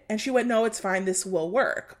it, and she went, no, it's fine, this will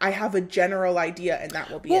work. I have a general idea, and that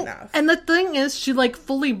will be enough. And the thing is, she, like,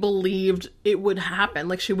 fully believed it would happen.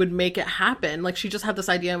 Like, she would make it happen. Like, she just had this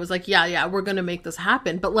idea and was like, yeah, we're gonna make this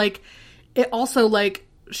happen. But, like, it also, like,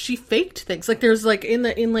 she faked things. Like, there's, like, in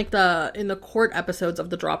the court episodes of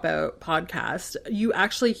the Dropout podcast, you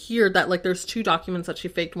actually hear that, like, there's 2 documents that she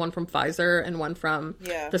faked, one from Pfizer and one from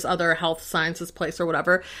this other health sciences place or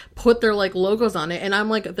whatever, put their, like, logos on it. And I'm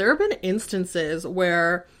like, there have been instances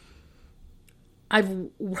where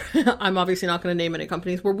I'm obviously not going to name any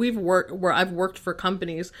companies where I've worked for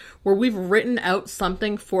companies where we've written out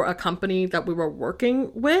something for a company that we were working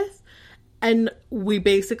with, and we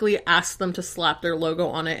basically asked them to slap their logo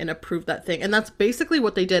on it and approve that thing. And that's basically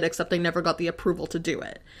what they did, except they never got the approval to do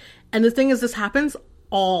it. And the thing is, this happens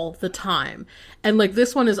all the time. And, like,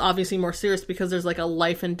 this one is obviously more serious because there's, like, a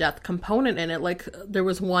life and death component in it. Like, there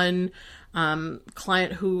was one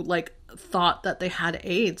client who, like, thought that they had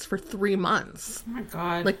AIDS for 3 months. Oh my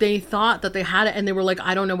God. Like, they thought that they had it and they were like,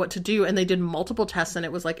 I don't know what to do. And they did multiple tests and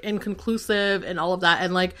it was, like, inconclusive and all of that.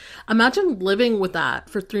 And, like, imagine living with that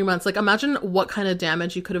for 3 months. Like, imagine what kind of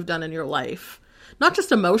damage you could have done in your life. Not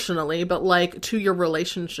just emotionally, but, like, to your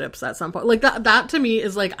relationships at some point. Like, that to me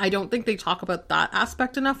is, like, I don't think they talk about that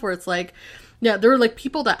aspect enough, where it's, like, yeah, there were, like,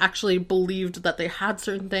 people that actually believed that they had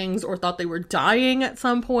certain things or thought they were dying at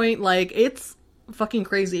some point. Like, it's fucking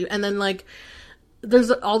crazy. And then, like,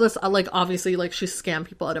 there's all this, like, obviously, like, she scammed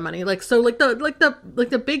people out of money. Like, so, like,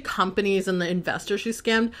 the big companies and the investors she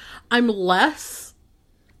scammed, I'm less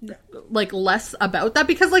about that,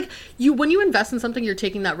 because, like, when you invest in something, you're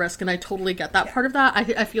taking that risk, and I totally get that part of that.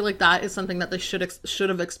 I feel like that is something that they should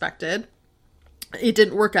have expected. It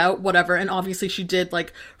didn't work out, whatever, and obviously she did,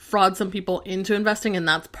 like, fraud some people into investing, and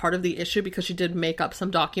that's part of the issue, because she did make up some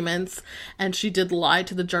documents, and she did lie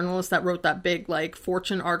to the journalist that wrote that big, like,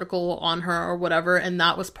 Fortune article on her or whatever, and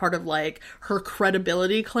that was part of, like, her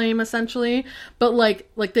credibility claim, essentially. But, like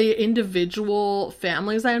the individual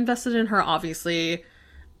families that invested in her, obviously,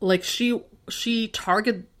 like, she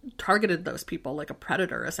targeted those people like a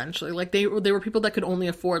predator, essentially. Like, they were people that could only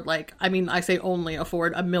afford, like, I mean, I say only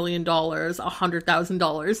afford $1 million,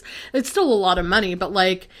 $100,000. It's still a lot of money, but,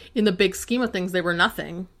 like, in the big scheme of things, they were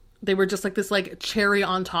nothing. They were just, like, this, like, cherry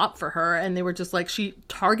on top for her, and they were just, like, she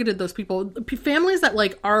targeted those people, families that,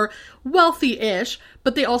 like, are wealthy-ish,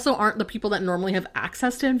 but they also aren't the people that normally have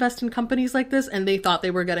access to invest in companies like this, and they thought they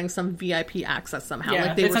were getting some VIP access somehow. Yeah,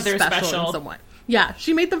 like, they were special in some way. Yeah,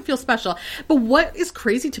 she made them feel special. But what is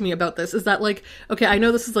crazy to me about this is that, like, okay, I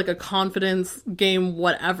know this is, like, a confidence game,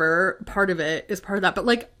 whatever, part of it is part of that, but,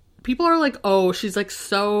 like, people are like, oh, she's, like,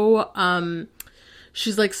 so,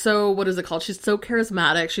 what is it called? She's so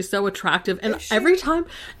charismatic. She's so attractive. And every time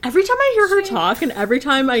I hear her talk and every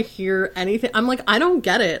time I hear anything, I'm like, I don't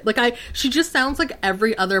get it. Like, she just sounds like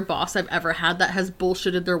every other boss I've ever had that has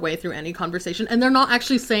bullshitted their way through any conversation. And they're not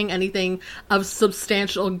actually saying anything of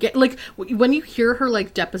substantial, like, when you hear her,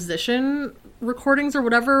 like, deposition recordings or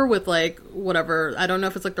whatever with, like, whatever, I don't know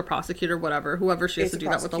if it's, like, the prosecutor, whatever, whoever she has to do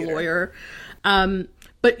that with, a lawyer.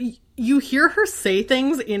 But you hear her say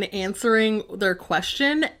things in answering their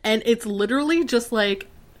question, and it's literally just like,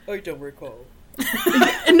 I don't recall.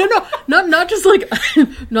 not just like,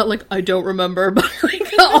 not like I don't remember, but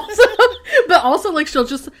like also like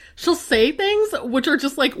she'll say things which are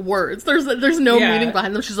just like words. There's no meaning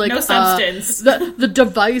behind them. She's like, no substance. The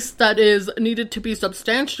device that is needed to be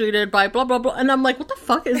substantiated by blah blah blah, and I'm like, what the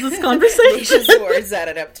fuck is this conversation? Just words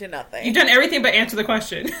added up to nothing. You've done everything but answer the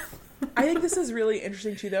question. I think this is really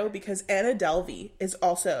interesting too, though, because Anna Delvey is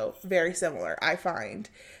also very similar, I find,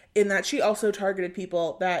 in that she also targeted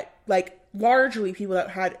people that, like, largely people that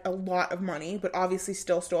had a lot of money, but obviously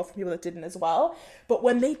still stole from people that didn't as well. But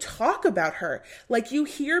when they talk about her, like, you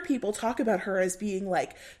hear people talk about her as being,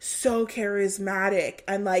 like, so charismatic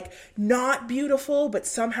and, like, not beautiful, but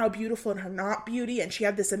somehow beautiful in her not beauty, and she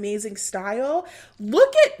had this amazing style.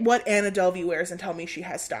 Look at what Anna Delvey wears and tell me she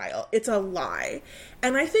has style. It's a lie.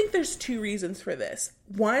 And I think there's two reasons for this.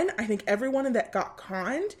 One, I think everyone that got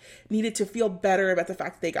conned needed to feel better about the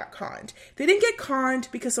fact that they got conned. They didn't get conned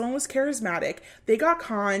because someone was charismatic. They got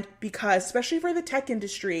conned because, especially for the tech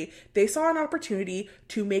industry, they saw an opportunity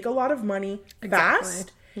to make a lot of money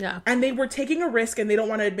fast. Yeah. And they were taking a risk, and they don't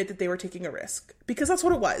want to admit that they were taking a risk. Because that's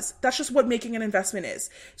what it was. That's just what making an investment is.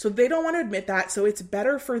 So they don't want to admit that, so it's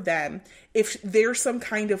better for them if there's some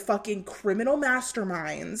kind of fucking criminal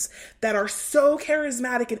masterminds that are so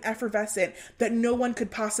charismatic and effervescent that no one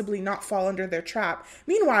could possibly not fall under their trap.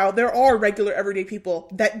 Meanwhile, there are regular everyday people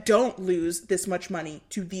that don't lose this much money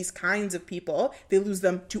to these kinds of people. They lose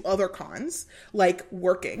them to other cons, like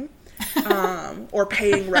working, or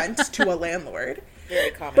paying rent to a landlord.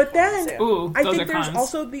 Very common. But then, Ooh, I think there's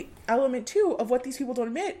also the element, too, of what these people don't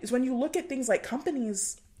admit, is when you look at things like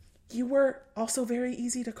companies, you were also very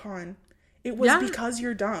easy to con. It was because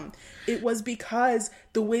you're dumb. It was because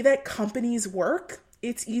the way that companies work,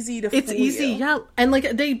 it's easy to fool you. Yeah. And, like,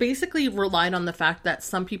 they basically relied on the fact that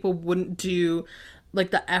some people wouldn't do,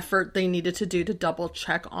 like, the effort they needed to do to double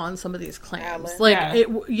check on some of these claims. It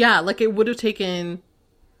would have taken...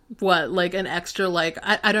 what, like an extra, like,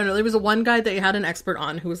 I don't know. There was one guy that had an expert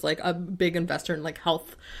on who was like a big investor in like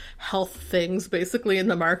health things basically in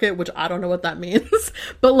the market, which I don't know what that means,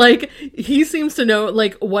 but like he seems to know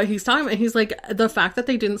like what he's talking about. He's like, the fact that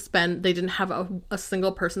they didn't have a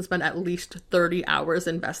single person spend at least 30 hours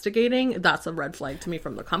investigating, that's a red flag to me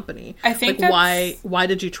from the company. I think like, why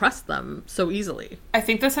did you trust them so easily? I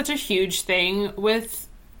think that's such a huge thing with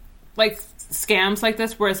like scams like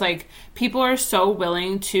this, where it's like people are so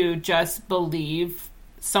willing to just believe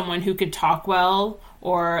someone who could talk well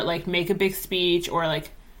or like make a big speech or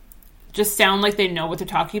like just sound like they know what they're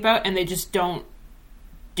talking about, and they just don't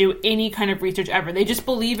do any kind of research ever. They just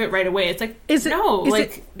believe it right away. It's like, is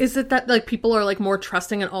it that like people are like more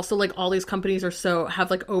trusting, and also like all these companies are have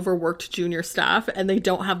like overworked junior staff and they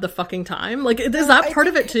don't have the fucking time? Like, is that part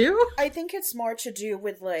of it too? I think it's more to do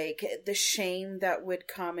with like the shame that would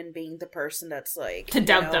come in being the person that's like to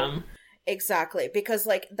doubt them. Exactly, because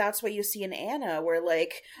like that's what you see in Anna, where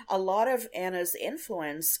like a lot of Anna's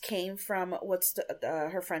influence came from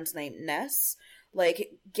her friend's name, Ness.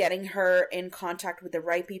 Like, getting her in contact with the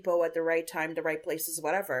right people at the right time, the right places,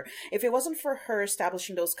 whatever. If it wasn't for her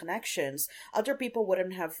establishing those connections, other people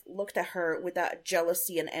wouldn't have looked at her with that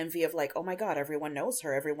jealousy and envy of like, oh my god, everyone knows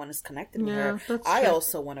her, everyone is connected with her. I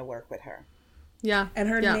also want to work with her. Yeah. And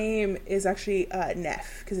her name is actually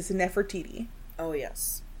Neff, because it's Nefertiti. Oh,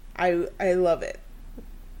 yes. I love it.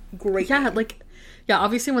 Great name.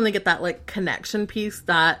 Obviously when they get that like connection piece,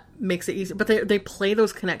 that makes it easy, but they play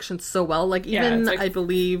those connections so well. Like, even I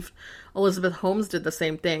believe Elizabeth Holmes did the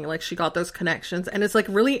same thing. Like, she got those connections, and it's like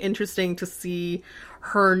really interesting to see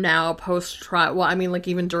her now post trial. Well, I mean, like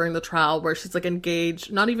even during the trial where she's like engaged,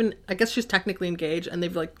 not even, I guess she's technically engaged, and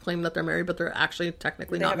they've like claimed that they're married, but they're actually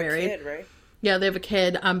technically not married. They have a kid, right? Yeah, they have a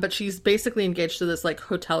kid, but she's basically engaged to this like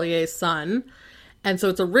hotelier's son. And so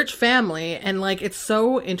it's a rich family, and like it's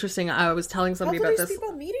so interesting. I was telling somebody about this. How do these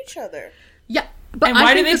people meet each other? Yeah, but and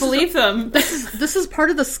why do they believe them? This is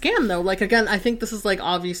part of the scam, though. Like, again, I think this is like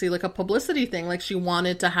obviously like a publicity thing. Like, she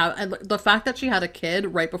wanted to have, and the fact that she had a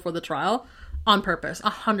kid right before the trial, on purpose,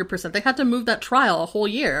 100%. They had to move that trial a whole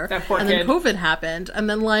year, that poor and kid. Then COVID happened, and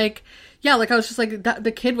then like. Yeah, like I was just like,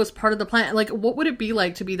 the kid was part of the plan. Like, what would it be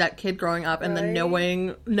like to be that kid growing up and then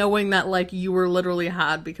knowing that like you were literally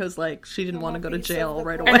had because like she didn't want to go to jail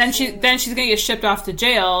right away. And then she's gonna get shipped off to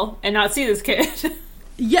jail and not see this kid.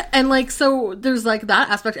 Yeah, and like so there's like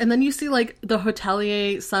that aspect, and then you see like the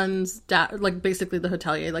hotelier son's dad, like basically the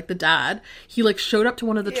hotelier, like the dad. He like showed up to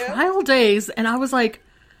one of the trial days, and I was like.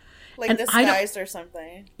 Like disguised or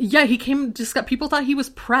something. Yeah, he came, people thought he was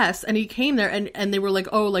press, and he came there, and they were like,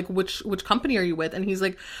 oh, like, which company are you with? And he's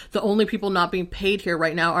like, the only people not being paid here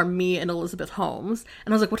right now are me and Elizabeth Holmes.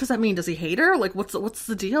 And I was like, what does that mean? Does he hate her? Like, what's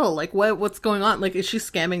the deal? Like, what's going on? Like, is she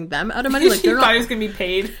scamming them out of money? Like, they're not, thought he was gonna be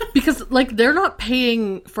paid. Because, like, they're not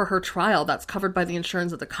paying for her trial. That's covered by the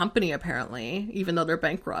insurance of the company, apparently, even though they're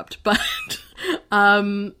bankrupt. But,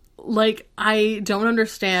 like, I don't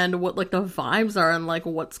understand what, like, the vibes are and, like,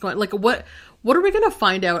 what's going... Like, what are we gonna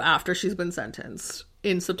find out after she's been sentenced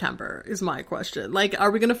in September, is my question. Like,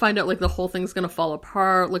 are we gonna find out, like, the whole thing's gonna fall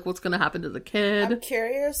apart? Like, what's gonna happen to the kid? I'm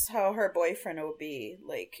curious how her boyfriend will be.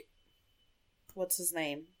 Like, what's his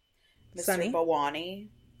name? Mr. Sonny? Bawani.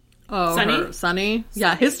 Oh, Sonny? Sonny?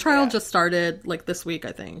 Yeah, his trial just started, like, this week,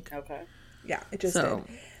 I think. Okay. Yeah, it just did.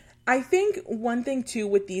 I think one thing, too,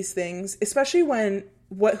 with these things, especially when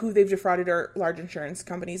who they've defrauded are large insurance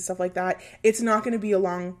companies, stuff like that, it's not going to be a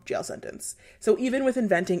long jail sentence. So even with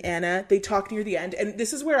Inventing Anna, they talk near the end, and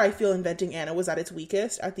this is where I feel Inventing Anna was at its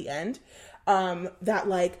weakest, at the end, that,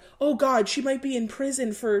 like, oh god, she might be in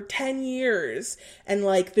prison for 10 years, and,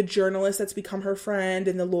 like, the journalist that's become her friend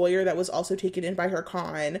and the lawyer that was also taken in by her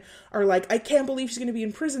con are like, I can't believe she's going to be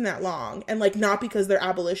in prison that long, and, like, not because they're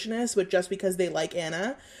abolitionists, but just because they like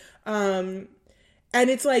Anna. And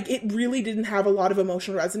it's like, it really didn't have a lot of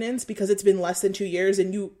emotional resonance because it's been less than 2 years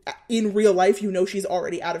and you, in real life, you know she's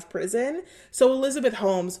already out of prison. So Elizabeth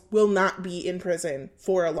Holmes will not be in prison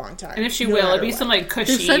for a long time. And if she will, it'll be some, like,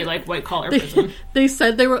 cushy, like, white-collar prison. They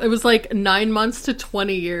said it was, like, 9 months to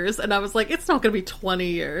 20 years. And I was like, it's not going to be 20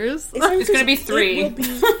 years. It's going to be 3.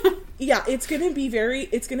 Yeah, it's going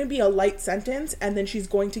to be a light sentence, and then she's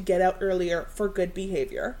going to get out earlier for good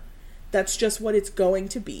behavior. That's just what it's going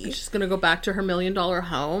to be. She's going to go back to her $1 million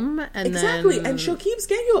home, and exactly, and she'll keep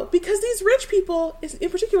Scandal because these rich people, in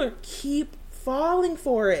particular, keep falling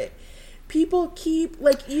for it. People keep,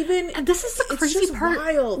 like, even... And this is the crazy part.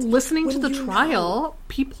 Wild listening to the trial,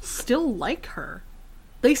 people still like her.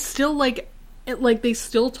 They still, like... they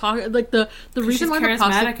still talk, like, the reason why she's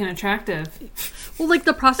charismatic and attractive. Well, like,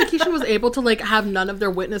 the prosecution was able to, like, have none of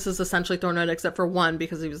their witnesses essentially thrown out except for one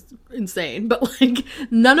because he was insane, but, like,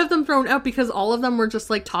 none of them thrown out because all of them were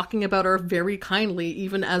just, like, talking about her very kindly,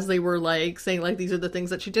 even as they were, like, saying, like, these are the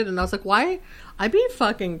things that she did, and I was like, why? I'd be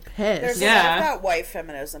fucking pissed. There's a lot of that white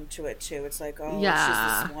feminism to it too. It's like, oh,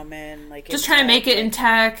 she's this woman, like, just trying to make it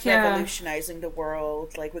intact, revolutionizing the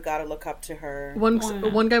world. Like, we gotta look up to her.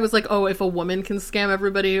 One guy was like, oh, if a woman can scam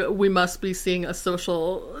everybody, we must be seeing a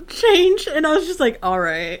social change, and I was just like, all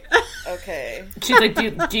right. Okay. She's like,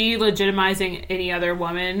 delegitimizing any other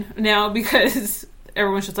woman now because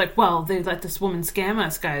everyone's just like, well, they let this woman scam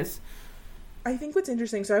us, guys. I think what's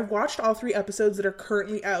interesting, so I've watched all 3 episodes that are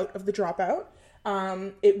currently out of The Dropout.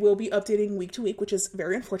 It will be updating week to week, which is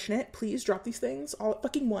very unfortunate. Please drop these things all at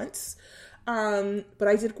fucking once. But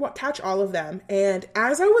I did catch all of them. And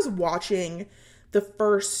as I was watching the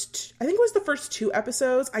first 2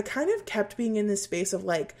 episodes, I kind of kept being in this space of,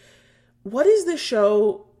 like, what is the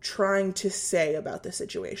show trying to say about the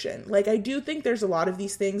situation? Like, I do think there's a lot of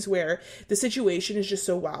these things where the situation is just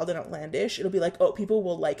so wild and outlandish. It'll be like, oh, people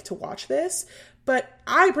will like to watch this. But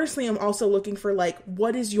I personally am also looking for, like,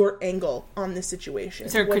 what is your angle on this situation?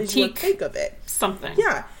 Is there a critique? What is your take of it? Something.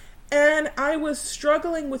 Yeah. And I was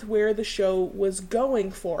struggling with where the show was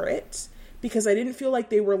going for it because I didn't feel like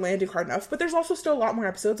they were landing hard enough. But there's also still a lot more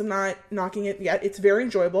episodes. I'm not knocking it yet. It's very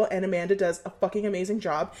enjoyable, and Amanda does a fucking amazing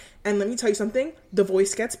job. And let me tell you something. The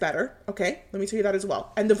voice gets better, okay? Let me tell you that as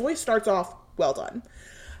well. And the voice starts off well done.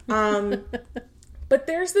 But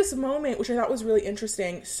there's this moment, which I thought was really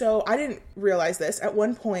interesting. So I didn't realize this. At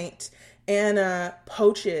one point, Anna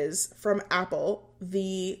poaches from Apple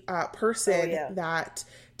the person that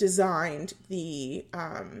designed the...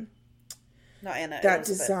 Not Anna. That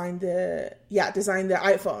Elizabeth. designed the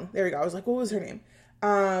iPhone. There we go. I was like, what was her name?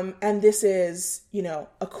 And this is, you know,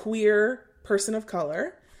 a queer person of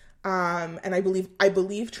color. And I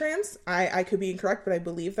believe trans. I could be incorrect, but I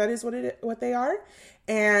believe that is what they are.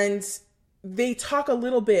 And they talk a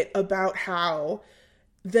little bit about how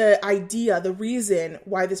the reason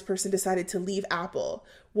why this person decided to leave Apple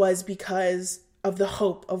was because of the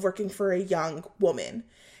hope of working for a young woman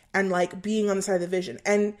and, like, being on the side of the vision.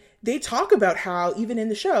 And they talk about how, even in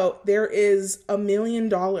the show, there is $1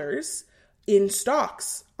 million in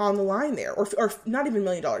stocks on the line there, or not even $1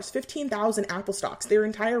 million, 15,000 Apple stocks, their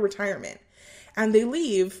entire retirement. And they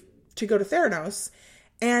leave to go to Theranos.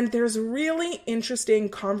 And there's really interesting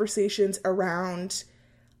conversations around,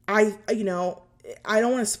 I don't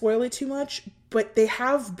want to spoil it too much, but they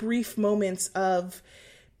have brief moments of,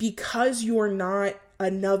 because you're not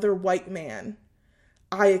another white man,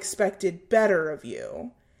 I expected better of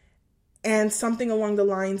you. And something along the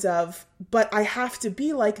lines of, but I have to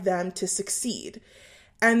be like them to succeed.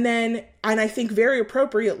 And I think very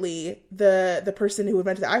appropriately, the person who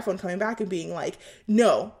invented the iPhone coming back and being like,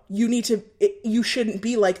 no, you shouldn't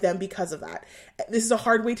be like them because of that. This is a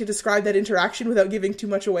hard way to describe that interaction without giving too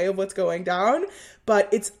much away of what's going down. But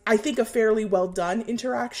it's, I think, a fairly well done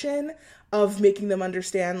interaction of making them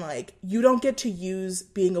understand, like, you don't get to use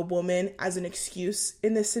being a woman as an excuse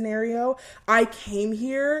in this scenario. I came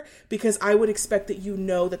here because I would expect that you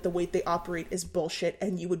know that the way they operate is bullshit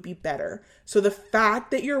and you would be better. So the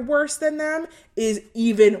fact that you're worse than them is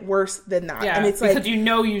even worse than that. Yeah, and it's because like, you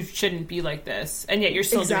know you shouldn't be like this, and yet you're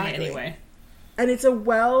still doing it anyway. And it's a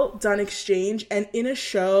well done exchange, and in a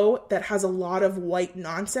show that has a lot of white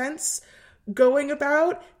nonsense going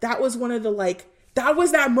about, that was one of the, like, that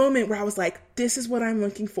was that moment where I was like, this is what I'm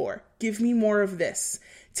looking for. Give me more of this.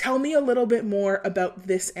 Tell me a little bit more about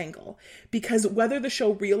this angle. Because whether the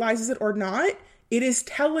show realizes it or not, it is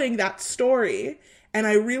telling that story. And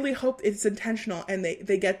I really hope it's intentional and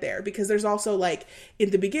they get there. Because there's also, like, in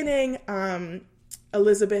the beginning,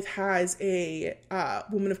 Elizabeth has a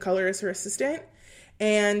woman of color as her assistant.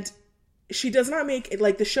 And she does not make,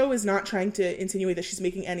 like, the show is not trying to insinuate that she's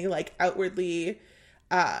making any, like, outwardly,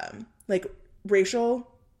 like, racial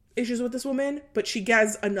issues with this woman, but she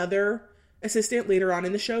gets another assistant later on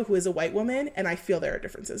in the show who is a white woman, and I feel there are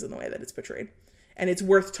differences in the way that it's portrayed, and it's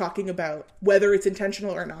worth talking about whether it's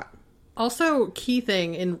intentional or not. Also, key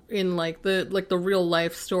thing in like the real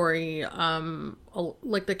life story,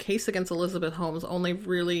 like the case against Elizabeth Holmes only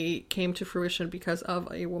really came to fruition because of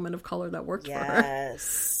a woman of color that worked for her.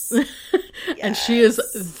 Yes. And she is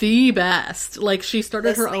the best. Like, she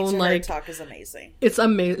started her own, like, talk is amazing. It's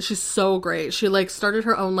amazing. She's so great. She, like, started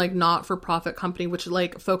her own, like, not-for-profit company, which,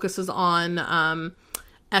 like, focuses on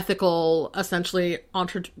ethical, essentially,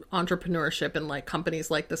 entrepreneurship and, like, companies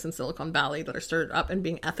like this in Silicon Valley that are started up and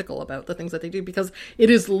being ethical about the things that they do, because it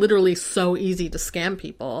is literally so easy to scam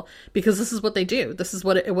people, because this is what they do. This is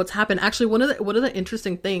what's happened. Actually, one of the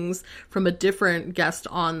interesting things from a different guest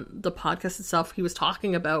on the podcast itself, he was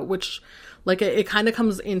talking about, which, like, it kind of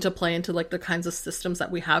comes into play into, like, the kinds of systems that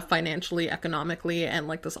we have financially, economically, and,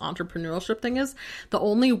 like, this entrepreneurship thing is, the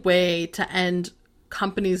only way to end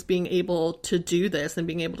companies being able to do this and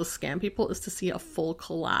being able to scam people is to see a full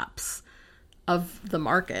collapse of the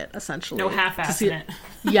market, essentially. No half-assing it.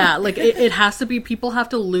 Yeah, like, it has to be, people have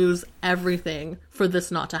to lose everything for this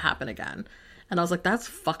not to happen again. And I was like, that's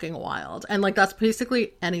fucking wild. And, like, that's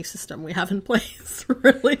basically any system we have in place,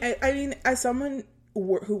 really. I mean, as someone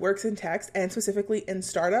who works in tech and specifically in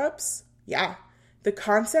startups, yeah, the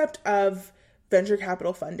concept of venture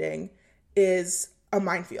capital funding is a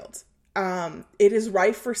minefield. It is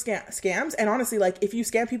rife for scams. And honestly, like, if you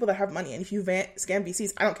scam people that have money, and if you scam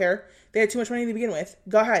VCs, I don't care. They had too much money to begin with.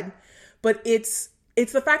 Go ahead. But it's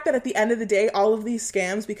the fact that at the end of the day, all of these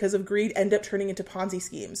scams, because of greed, end up turning into Ponzi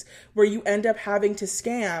schemes, where you end up having to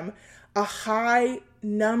scam a high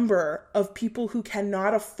number of people who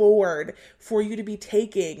cannot afford for you to be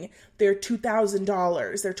taking their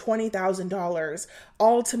 $2,000, their $20,000,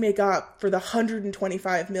 all to make up for the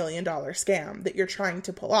 $125 million scam that you're trying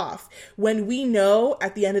to pull off. When we know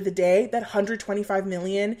at the end of the day that $125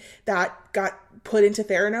 million that got put into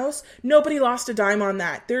Theranos, nobody lost a dime on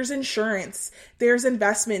that. There's insurance, there's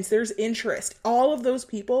investments, there's interest. All of those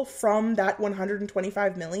people from that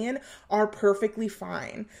 $125 million are perfectly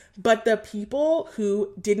fine. But the people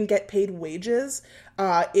who didn't get paid wages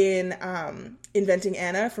in Inventing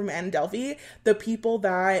Anna from Anna Delvey, the people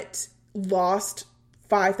that lost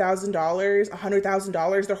 $5,000,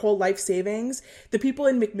 $100,000, their whole life savings, the people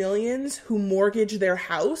in McMillions who mortgaged their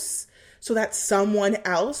house so that someone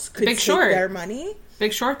else could take their money.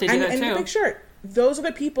 Big Short, they do that too. And Big Short. Those are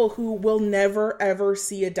the people who will never, ever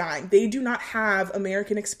see a dime. They do not have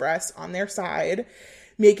American Express on their side,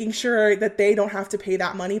 making sure that they don't have to pay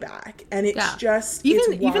that money back. And it's just,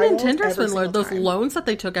 even in Tinder Swindler, those loans that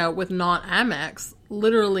they took out with not Amex,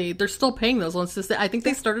 literally, they're still paying those loans. I think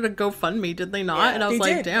they started a GoFundMe, did they not? Yeah, and I was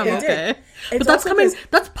like, damn, okay. But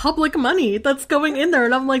that's public money that's going in there.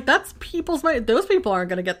 And I'm like, that's people's money. Those people aren't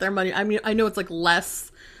going to get their money. I mean, I know it's like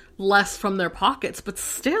less from their pockets, but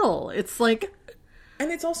still, it's like.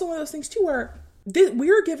 And it's also one of those things too where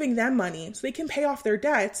we're giving them money so they can pay off their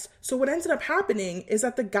debts. So what ended up happening is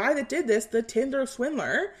that the guy that did this, the Tinder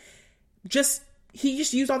swindler, he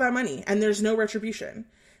just used all that money and there's no retribution.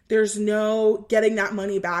 There's no getting that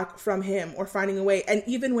money back from him or finding a way. And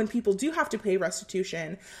even when people do have to pay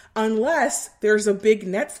restitution, unless there's a big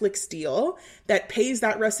Netflix deal that pays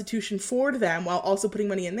that restitution for them while also putting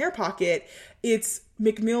money in their pocket, it's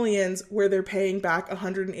McMillions where they're paying back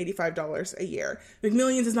 $185 a year.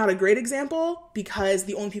 McMillions is not a great example because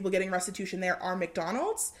the only people getting restitution there are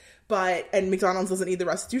McDonald's, and McDonald's doesn't need the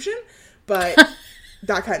restitution, but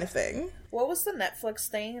that kind of thing. What was the Netflix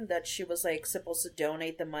thing that she was like supposed to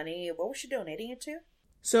donate the money? What was she donating it to?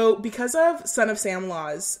 So because of Son of Sam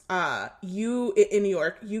laws, you in New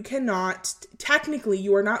York, you cannot, technically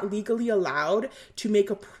you are not legally allowed to make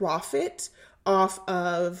a profit off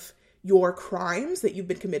of your crimes that you've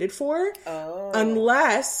been committed for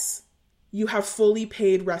unless you have fully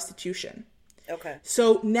paid restitution. Okay.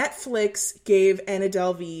 So Netflix gave Anna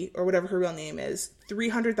Delvey, or whatever her real name is,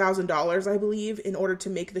 $300,000, I believe, in order to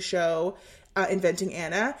make the show Inventing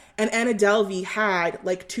Anna. And Anna Delvey had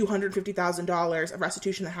like $250,000 of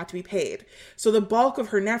restitution that had to be paid. So the bulk of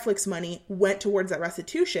her Netflix money went towards that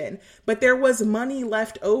restitution. But there was money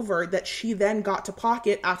left over that she then got to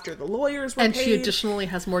pocket after the lawyers were paid. And she additionally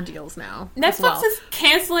has more deals now. Netflix is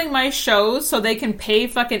canceling my shows so they can pay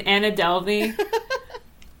fucking Anna Delvey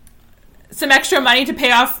some extra money to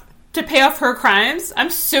pay off her crimes. I'm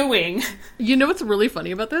suing. You know what's really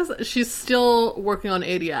funny about this? She's still working on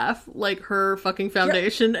ADF, like her fucking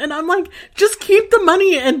foundation. Yeah. And I'm like, just keep the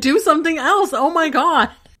money and do something else. Oh my God.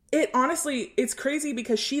 It's crazy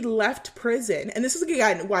because she left prison. And this is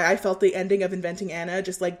again why I felt the ending of Inventing Anna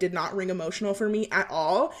just like did not ring emotional for me at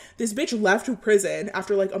all. This bitch left prison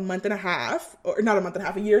after like a year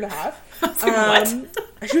and a half.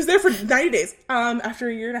 She was there for 90 days. After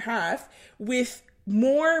a year and a half with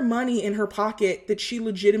more money in her pocket that she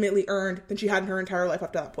legitimately earned than she had in her entire life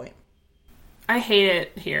up to that point. I hate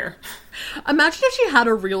it here. Imagine if she had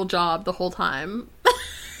a real job the whole time.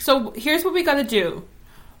 So here's what we gotta do.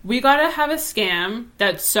 We gotta have a scam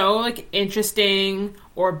that's so like interesting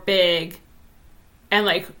or big and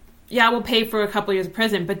like, yeah, we'll pay for a couple years of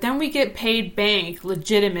prison, but then we get paid bank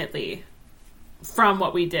legitimately from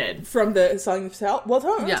what we did. From the selling of sale. Well,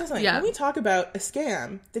 let me talk about a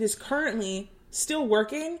scam that is currently still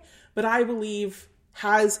working, but I believe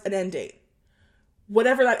has an end date.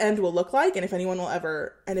 Whatever that end will look like, and if anyone will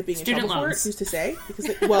ever end up being in trouble for it, who's to say? Because,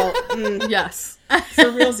 yes. For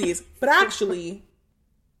realsies. But actually,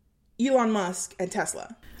 Elon Musk and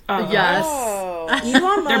Tesla. Yes.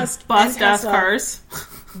 Elon Musk and Tesla, cars.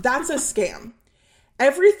 That's a scam.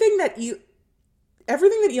 Everything that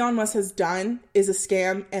Elon Musk has done is a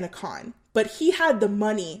scam and a con. But he had the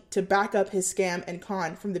money to back up his scam and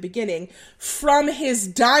con from the beginning from his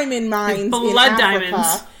diamond mines in Africa.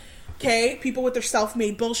 Diamonds. Okay, people with their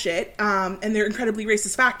self-made bullshit and their incredibly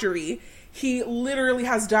racist factory. He literally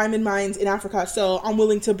has diamond mines in Africa, so I'm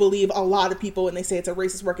willing to believe a lot of people when they say it's a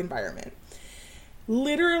racist work environment.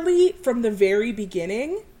 Literally, from the very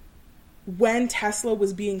beginning, when Tesla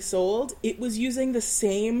was being sold, it was using the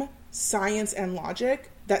same science and logic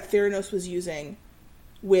that Theranos was using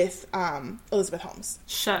with Elizabeth Holmes.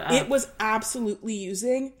 Shut up. It was absolutely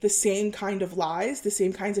using the same kind of lies, the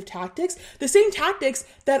same kinds of tactics, the same tactics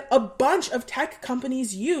that a bunch of tech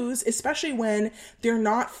companies use, especially when they're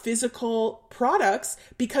not physical products,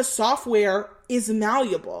 because software is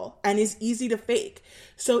malleable and is easy to fake.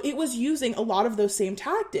 So it was using a lot of those same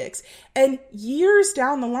tactics. And years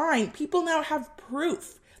down the line, people now have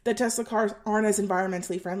proof that Tesla cars aren't as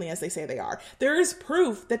environmentally friendly as they say they are. There is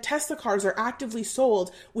proof that Tesla cars are actively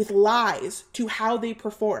sold with lies to how they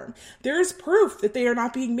perform. There is proof that they are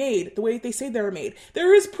not being made the way they say they're made.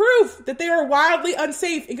 There is proof that they are wildly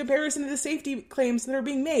unsafe in comparison to the safety claims that are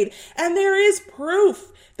being made. And there is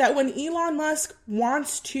proof that when Elon Musk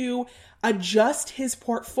wants to adjust his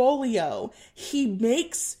portfolio, he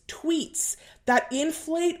makes tweets that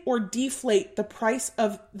inflate or deflate the price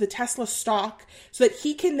of the Tesla stock so that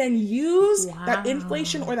he can then use that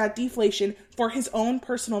inflation or that deflation for his own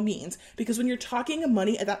personal means. Because when you're talking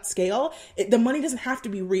money at that scale, the money doesn't have to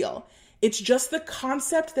be real. It's just the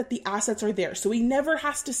concept that the assets are there. So he never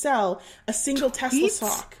has to sell a single Tesla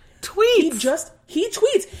stock. He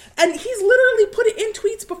tweets. And he's literally put it in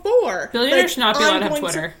tweets before. Billionaires should not be allowed to have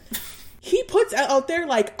Twitter. He puts out there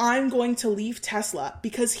like, I'm going to leave Tesla,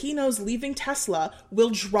 because he knows leaving Tesla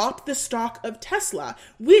will drop the stock of Tesla,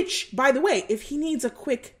 which, by the way, if he needs a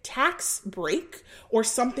quick tax break or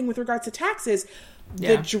something with regards to taxes,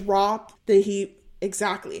 the drop that he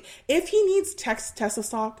Exactly. If he needs Tesla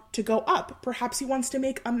stock to go up, perhaps he wants to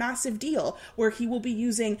make a massive deal where he will be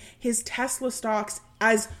using his Tesla stocks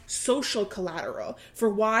as social collateral for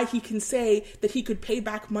why he can say that he could pay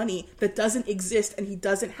back money that doesn't exist and he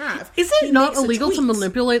doesn't have. Is it not illegal to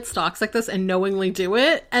manipulate stocks like this and knowingly do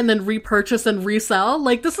it and then repurchase and resell?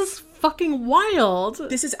 Like, this is fucking wild.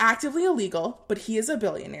 This is actively illegal, but he is a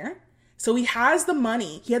billionaire. So he has the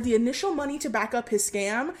money. He had the initial money to back up his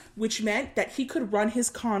scam, which meant that he could run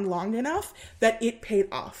his con long enough that it paid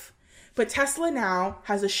off. But Tesla now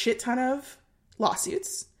has a shit ton of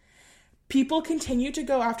lawsuits. People continue to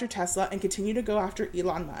go after Tesla and continue to go after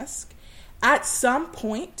Elon Musk. At some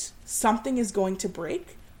point, something is going to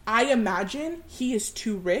break. I imagine he is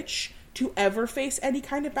too rich to ever face any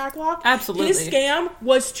kind of backlog. Absolutely. His scam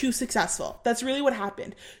was too successful. That's really what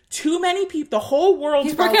happened. Too many people, the whole world.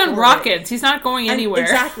 He's working on rockets. He's not going anywhere.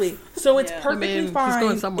 Exactly. So it's perfectly fine. He's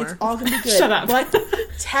going somewhere. It's all going to be good. Shut up. But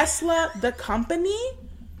Tesla, the company,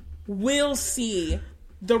 will see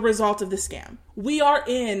the result of the scam. We are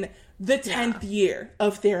in the 10th year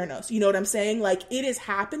of Theranos. You know what I'm saying? Like, it is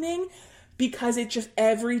happening because it just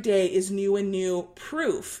every day is new and new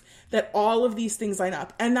proof that all of these things line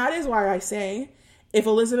up. And that is why I say, if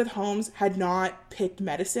Elizabeth Holmes had not picked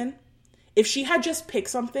medicine, if she had just picked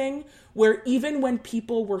something where even when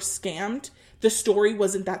people were scammed, the story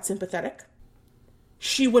wasn't that sympathetic,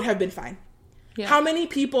 she would have been fine. Yeah. How many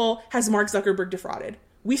people has Mark Zuckerberg defrauded?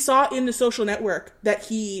 We saw in The Social Network that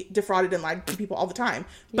he defrauded and lied to people all the time.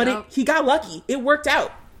 But he got lucky. It worked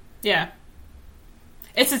out. Yeah.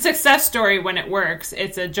 It's a success story when it works.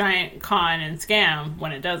 It's a giant con and scam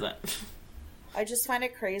when it doesn't. I just find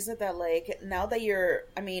it crazy that, like, now that you're,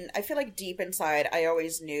 I mean, I feel like deep inside, I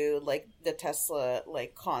always knew, like, the Tesla,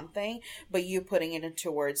 like, con thing, but you putting it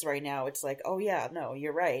into words right now, it's like, oh yeah, no,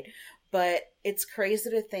 you're right. But it's crazy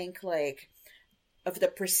to think, like, of the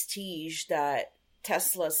prestige that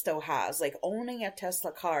Tesla still has. Like, owning a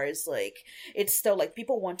Tesla car is, like, it's still, like,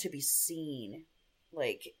 people want to be seen,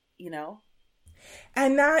 like, you know?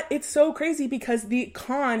 And that, it's so crazy because the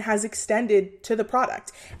con has extended to the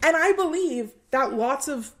product. And I believe that lots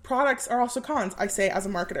of products are also cons, I say as a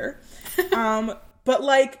marketer. But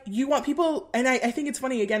like, you want people, and I think it's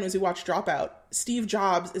funny, again, as we watch Dropout, Steve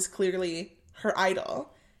Jobs is clearly her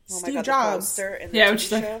idol. Oh Steve God, Jobs. The in the TV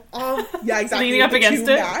show. Yeah, exactly. Leaning up against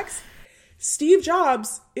it. Backs. Steve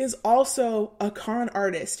Jobs is also a con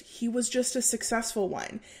artist. He was just a successful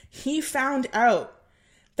one. He found out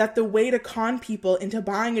that the way to con people into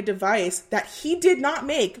buying a device that he did not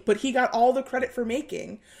make, but he got all the credit for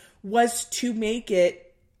making, was to make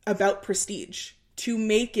it about prestige, to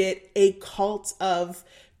make it a cult of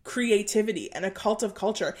creativity and a cult of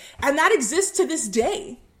culture. And that exists to this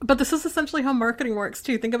day. But this is essentially how marketing works,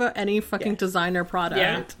 too. Think about any fucking designer product.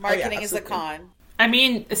 Yeah. Marketing is a con. I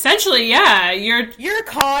mean, essentially, yeah, you're a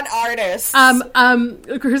con artist.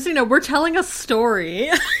 Christina, we're telling a story.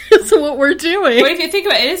 That's what we're doing. Well, if you think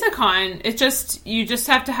about it, it is a con. It's just, you just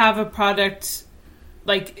have to have a product,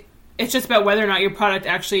 like, it's just about whether or not your product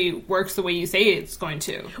actually works the way you say it's going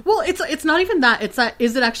to. Well, it's not even that. It's that,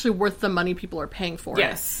 is it actually worth the money people are paying for it?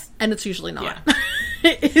 Yes. And it's usually not. Yeah.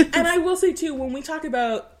 And I will say, too, when we talk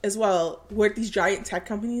about, as well, what these giant tech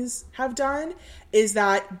companies have done, is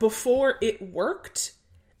that before it worked,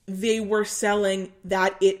 they were selling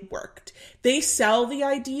that it worked. They sell the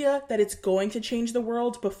idea that it's going to change the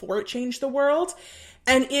world before it changed the world.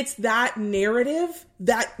 And it's that narrative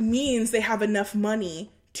that means they have enough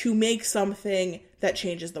money to make something that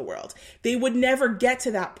changes the world. They would never get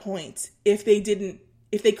to that point if they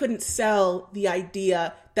couldn't sell the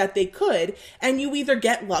idea that they could. And you either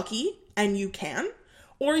get lucky and you can,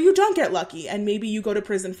 or you don't get lucky and maybe you go to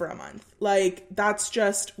prison for a month. Like, that's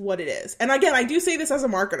just what it is. And again, I do say this as a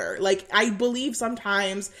marketer. Like, I believe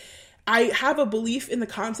sometimes, I have a belief in the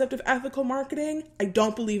concept of ethical marketing. I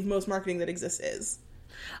don't believe most marketing that exists is.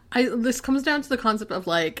 This comes down to the concept of,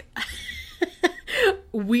 like,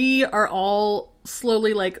 we are all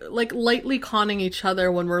slowly like lightly conning each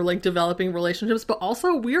other when we're like developing relationships, but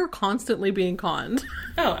also we are constantly being conned.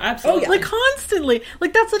 Oh, absolutely. Like constantly.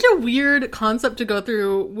 Like, that's such a weird concept to go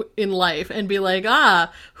through in life and be like,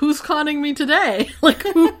 who's conning me today? Like,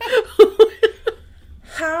 who?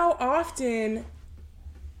 How often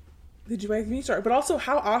did you make me start? But also,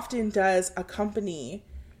 how often does a company,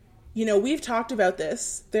 you know, we've talked about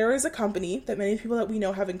this. There is a company that many people that we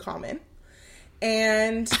know have in common.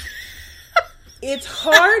 And it's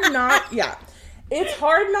hard not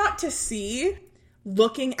to see,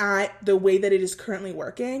 looking at the way that it is currently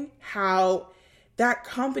working, how that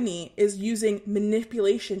company is using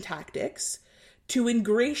manipulation tactics to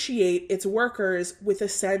ingratiate its workers with a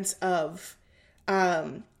sense of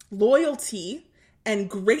loyalty and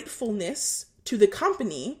gratefulness to the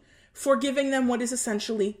company for giving them what is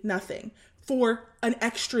essentially nothing, for an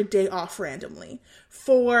extra day off randomly,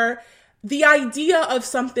 for the idea of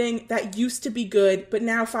something that used to be good, but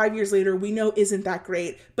now 5 years later, we know isn't that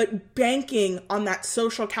great, but banking on that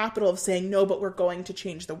social capital of saying, no, but we're going to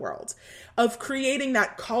change the world, of creating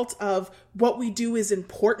that cult of what we do is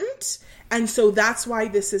important, and so that's why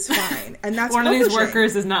this is fine. And that's one of these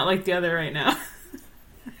workers is not like the other right now.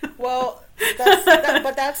 Well,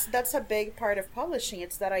 that's a big part of publishing.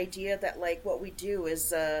 It's that idea that, like, what we do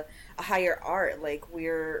is a higher art. Like,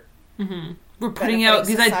 we're putting out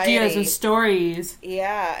these ideas and stories.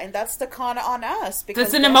 Yeah, and that's the con on us. Because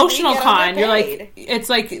it's an emotional con. You're like, it's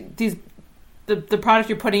like the product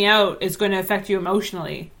you're putting out is going to affect you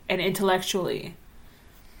emotionally and intellectually.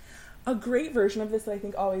 A great version of this that I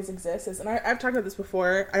think always exists is, and I've talked about this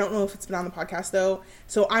before, I don't know if it's been on the podcast though,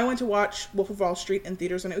 so I went to watch Wolf of Wall Street in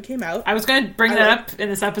theaters when it came out. I was going to bring that up in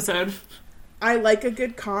this episode. I like a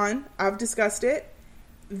good con. I've discussed it.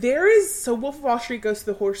 So Wolf of Wall Street goes to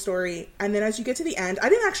the horror story, and then as you get to the end, I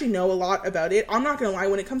didn't actually know a lot about it. I'm not going to lie,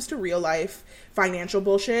 when it comes to real life financial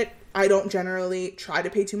bullshit, I don't generally try to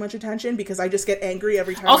pay too much attention because I just get angry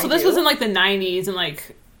every time Also, this was in like the 90s and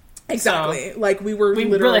like... Exactly. So like we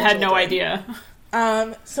really had no idea.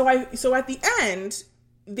 So at the end,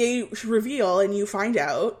 they reveal and you find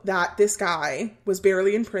out that this guy was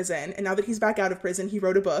barely in prison, and now that he's back out of prison, he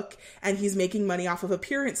wrote a book and he's making money off of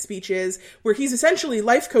appearance speeches where he's essentially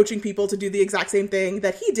life coaching people to do the exact same thing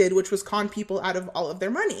that he did, which was con people out of all of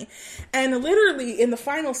their money. And literally in the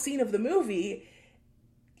final scene of the movie,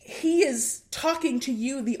 he is talking to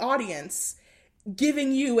you, the audience,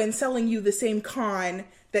 giving you and selling you the same con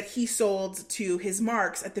that he sold to his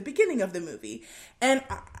marks at the beginning of the movie. And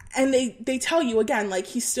they tell you again, like,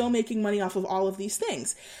 he's still making money off of all of these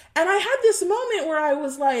things. And I had this moment where I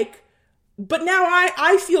was like, but now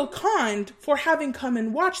I feel conned for having come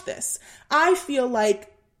and watched this. I feel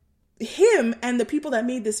like him and the people that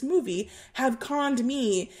made this movie have conned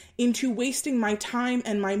me into wasting my time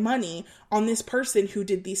and my money on this person who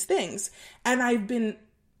did these things. And I've been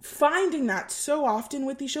finding that so often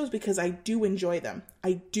with these shows because I do enjoy them.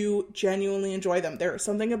 I do genuinely enjoy them. There's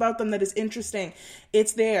something about them that is interesting.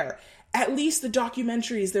 It's there. At least the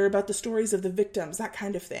documentaries, they're about the stories of the victims, that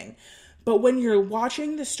kind of thing. But when you're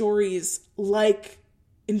watching the stories like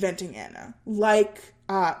Inventing Anna, like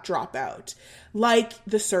Dropout, like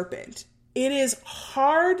The Serpent, it is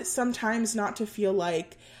hard sometimes not to feel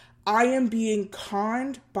like I am being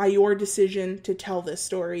conned by your decision to tell this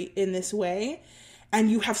story in this way. And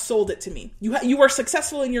you have sold it to me. You are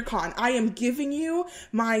successful in your con. I am giving you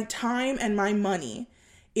my time and my money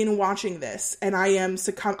in watching this. And I am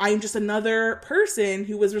just another person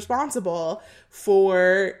who was responsible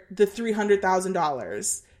for the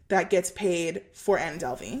 $300,000 that gets paid for Anna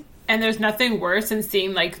Delvey. And there's nothing worse than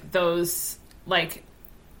seeing like those, like,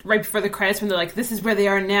 right before the credits when they're like, this is where they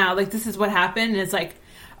are now. Like, this is what happened. And it's like,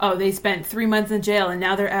 oh, they spent 3 months in jail and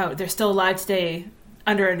now they're out. They're still alive today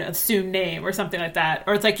under an assumed name or something like that.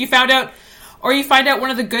 Or it's like you find out one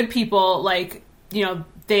of the good people, like, you know,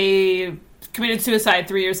 they committed suicide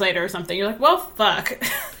 3 years later or something. You're like, well, fuck.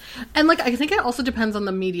 And, like, I think it also depends on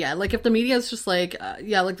the media. Like, if the media is just like,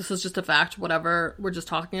 yeah, like, this is just a fact, whatever, we're just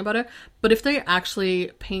talking about it. But if they actually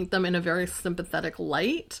paint them in a very sympathetic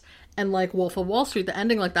light, and like Wolf of Wall Street, the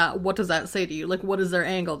ending like that, what does that say to you? Like, what is their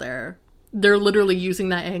angle there? They're literally using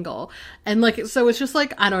that angle. And, like, so it's just,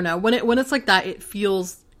 like, I don't know. When it's like that, it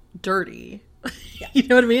feels dirty. Yeah. You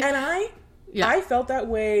know what I mean? And I felt that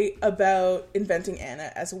way about Inventing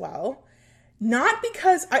Anna as well. Not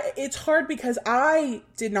because... it's hard because I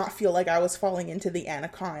did not feel like I was falling into the Anna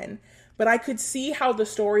con. But I could see how the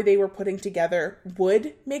story they were putting together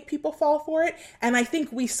would make people fall for it. And I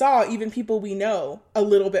think we saw even people we know a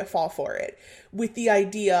little bit fall for it. With the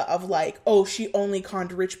idea of like, oh, she only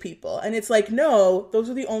conned rich people. And it's like, no,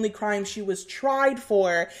 those are the only crimes she was tried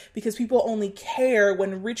for because people only care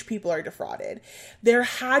when rich people are defrauded. There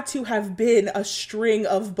had to have been a string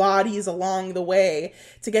of bodies along the way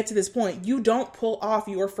to get to this point. You don't pull off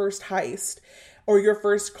your first heist or your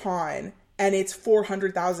first con and it's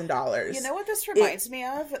 $400,000. You know what this reminds me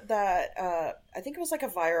of? That I think it was like a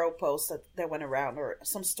viral post that went around, or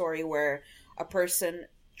some story where a person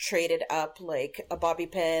traded up like a bobby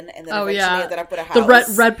pin and then eventually ended up with a house.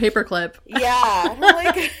 The red paperclip. Yeah. And I'm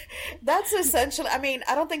like, that's essentially, I mean,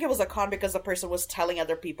 I don't think it was a con because the person was telling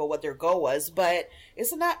other people what their goal was, but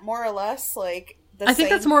isn't that more or less like I think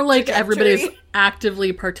that's more like everybody's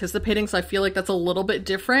actively participating, so I feel like that's a little bit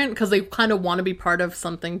different because they kind of want to be part of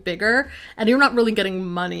something bigger, and you're not really getting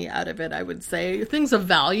money out of it, I would say. Things of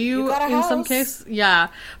value in some case. Yeah.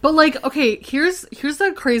 But like, okay, here's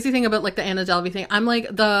the crazy thing about like the Anna Delvey thing. I'm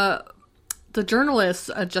like, the journalist,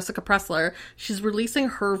 Jessica Pressler, she's releasing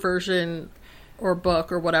her version or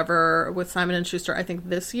book or whatever with Simon & Schuster, I think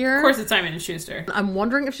this year. Of course it's Simon & Schuster. I'm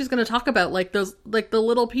wondering if she's going to talk about like those, like the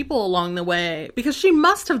little people along the way, because she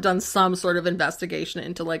must have done some sort of investigation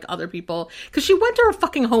into like other people, because she went to her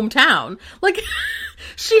fucking hometown. Like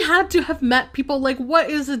she had to have met people. Like, what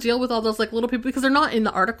is the deal with all those like little people? Because they're not in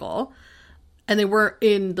the article and they weren't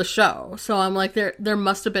in the show. So I'm like, there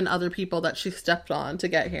must have been other people that she stepped on to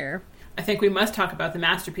get here. I think we must talk about the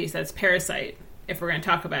masterpiece that's Parasite if we're going to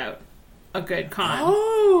talk about a good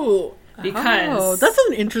con. Because that's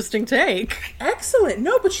an interesting take. Excellent.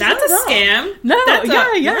 No, but that's a scam. No,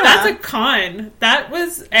 that's a con. That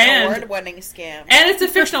was an award-winning scam, and it's a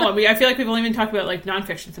fictional one. I feel like we've only been talking about like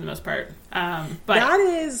nonfiction for the most part. But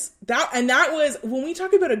that was when we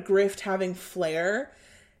talk about a grift having flair.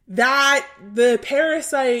 That the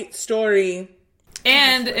Parasite story,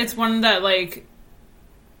 and it's one that like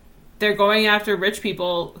they're going after rich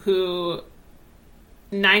people who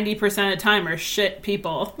 90% of the time are shit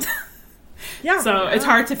people. It's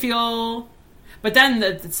hard to feel, but then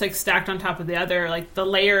it's like stacked on top of the other, like the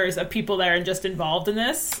layers of people that are just involved in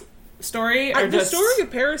this story. The story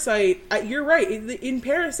of Parasite, you're right. In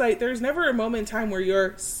Parasite, there's never a moment in time where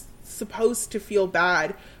you're supposed to feel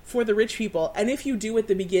bad for the rich people. And if you do at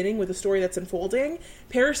the beginning with a story that's unfolding,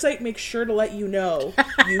 Parasite makes sure to let you know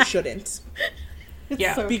you shouldn't.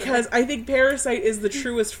 Yeah, so because I think Parasite is the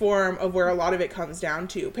truest form of where a lot of it comes down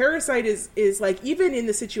to. Parasite is like, even in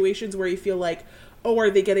the situations where you feel like, oh, are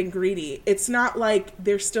they getting greedy? It's not like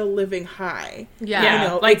they're still living high. Yeah, you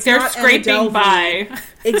know, like they're scraping by.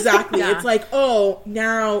 Exactly. Yeah. It's like, oh,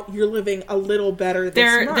 now you're living a little better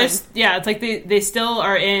this month. It's like they still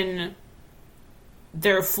are in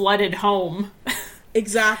their flooded home.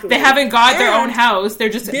 Exactly. They haven't got their own house.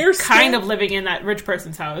 They're kind of living in that rich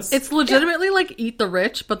person's house. It's legitimately like Eat the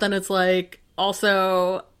Rich, but then it's like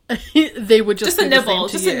also they would just a nibble.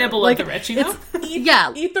 Just a nibble like the rich, you know?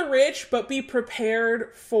 Eat the rich, but be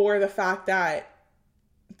prepared for the fact that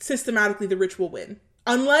systematically the rich will win.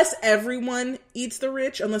 Unless everyone eats the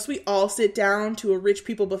rich, unless we all sit down to a rich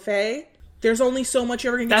people buffet, there's only so much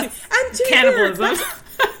you're ever going to get to. And cannibalism.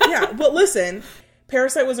 Yeah, but listen,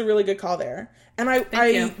 Parasite was a really good call there. And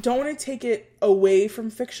I don't want to take it away from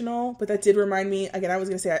fictional, but that did remind me, again, I was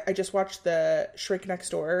going to say, I just watched the Shrink Next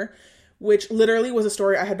Door, which literally was a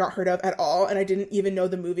story I had not heard of at all, and I didn't even know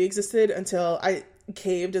the movie existed until I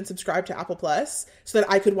caved and subscribed to Apple Plus so that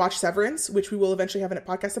I could watch Severance, which we will eventually have a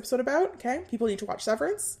podcast episode about, okay? People need to watch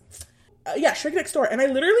Severance. Shrink Next Door. And I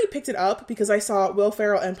literally picked it up because I saw Will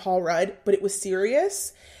Ferrell and Paul Rudd, but it was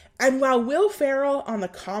serious. And while Will Ferrell on the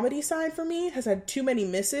comedy side for me has had too many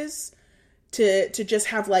misses to just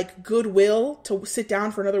have like goodwill to sit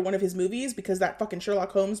down for another one of his movies, because that fucking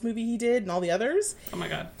Sherlock Holmes movie he did and all the others. Oh my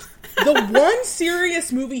God. The one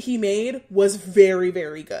serious movie he made was very,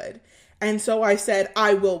 very good. And so I said,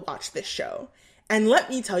 I will watch this show. And let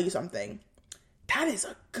me tell you something. That is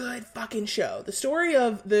a good fucking show. The story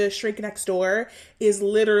of the Shrink Next Door is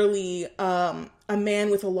literally a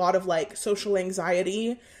man with a lot of like social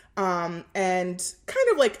anxiety and kind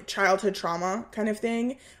of like childhood trauma kind of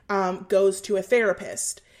thing, goes to a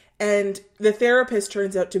therapist. And the therapist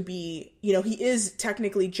turns out to be, you know, he is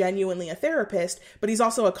technically genuinely a therapist, but he's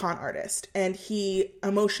also a con artist. And he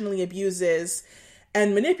emotionally abuses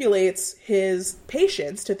and manipulates his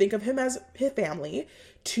patients to think of him as his family,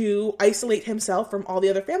 to isolate himself from all the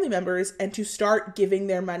other family members, and to start giving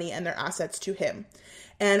their money and their assets to him.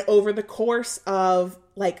 And over the course of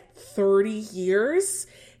like 30 years,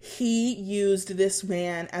 he used this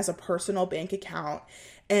man as a personal bank account.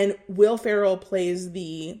 And Will Ferrell plays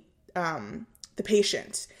the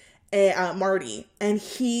patient, Marty, and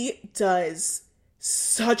he does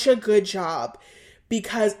such a good job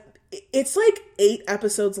because it's like 8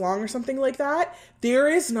 episodes long or something like that. There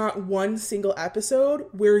is not one single episode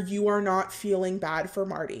where you are not feeling bad for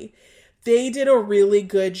Marty. They did a really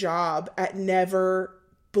good job at never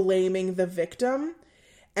blaming the victim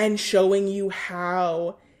and showing you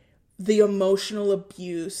how the emotional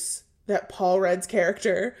abuse that Paul Rudd's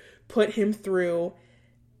character put him through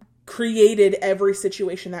created every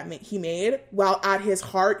situation that he made, while at his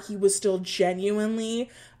heart, he was still genuinely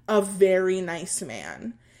a very nice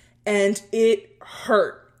man. And it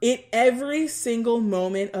hurt. Every single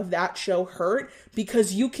moment of that show hurt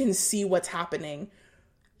because you can see what's happening.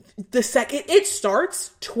 The second it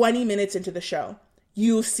starts, 20 minutes into the show,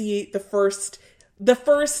 you see the first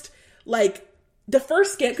scam,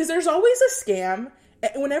 because there's always a scam.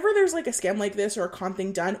 Whenever there's like a scam like this or a con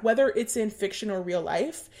thing done, whether it's in fiction or real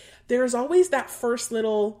life, there's always that first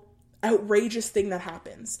little outrageous thing that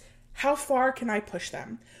happens. How far can I push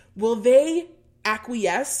them? Will they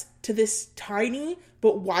acquiesce to this tiny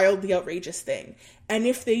but wildly outrageous thing? And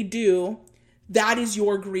if they do, that is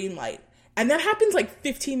your green light. And that happens like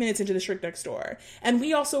 15 minutes into The Shrink Next Door. And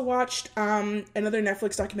we also watched another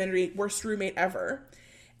Netflix documentary, Worst Roommate Ever.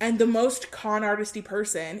 And the most con artisty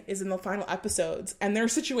person is in the final episodes. And there are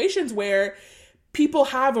situations where people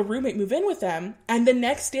have a roommate move in with them, and the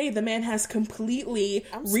next day the man has completely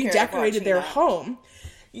redecorated their home.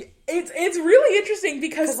 It's really interesting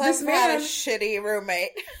because this man had a shitty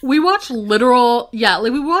roommate. We watch literal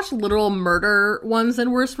murder ones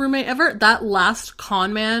in Worst Roommate Ever. That last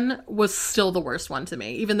con man was still the worst one to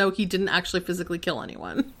me, even though he didn't actually physically kill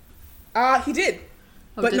anyone. He did.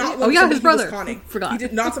 Oh, but not his brother. Forgot. He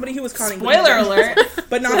did not somebody who was conning. Spoiler alert.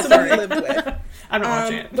 But not somebody he lived with. I'm not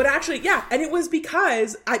watching it. But actually, yeah. And it was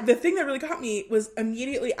because the thing that really got me was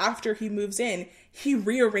immediately after he moves in, he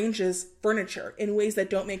rearranges furniture in ways that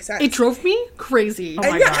don't make sense. It drove me crazy. Oh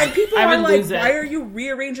my God. And people are like, why are you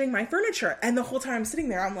rearranging my furniture? And the whole time I'm sitting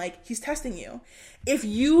there, I'm like, he's testing you. If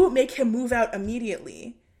you make him move out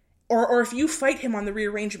immediately, or if you fight him on the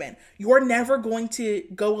rearrangement, you're never going to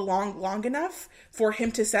go along long enough for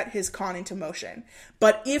him to set his con into motion.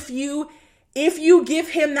 But if you give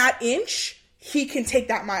him that inch, he can take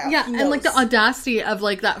that mile. Yeah, and like the audacity of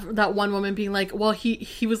like that one woman being like, well,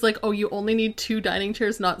 he was like, oh, you only need 2 dining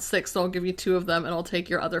chairs, not 6, so I'll give you 2 of them and I'll take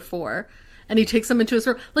your other 4. And he takes them into his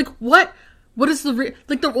room. Like, what is the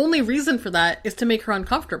the only reason for that is to make her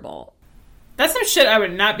uncomfortable. That's some shit I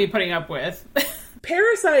would not be putting up with.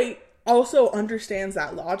 Parasite also understands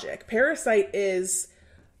that logic. Parasite is,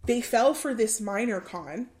 they fell for this minor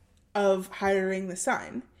con of hiring the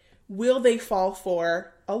son. Will they fall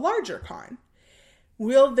for a larger con?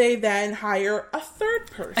 Will they then hire a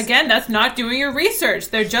third person? Again, that's not doing your research.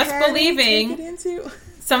 They're just believing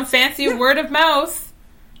some fancy word of mouth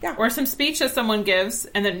or some speech that someone gives,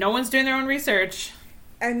 and that no one's doing their own research.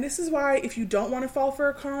 And this is why, if you don't want to fall for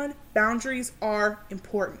a con, boundaries are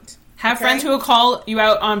important. Have friends who will call you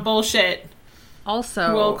out on bullshit. Also,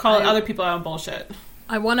 who will call other people out on bullshit.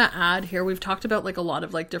 I want to add here, we've talked about like a lot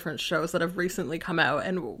of like different shows that have recently come out,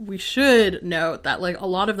 and we should note that like a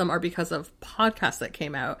lot of them are because of podcasts that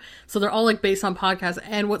came out. So they're all like based on podcasts.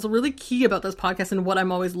 And what's really key about this podcast and what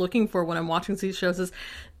I'm always looking for when I'm watching these shows is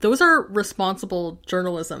those are responsible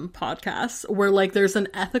journalism podcasts where like there's an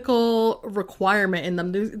ethical requirement in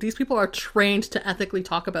them. These people are trained to ethically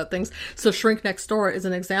talk about things. So Shrink Next Door is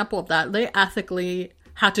an example of that. They ethically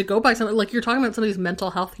had to go by something, like you're talking about somebody's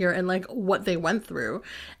mental health here and like what they went through.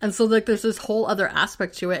 And so like there's this whole other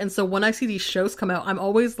aspect to it. And so when I see these shows come out, I'm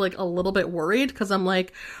always like a little bit worried because I'm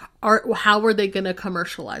like, how are they going to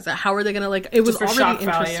commercialize it? How are they going to like, it was already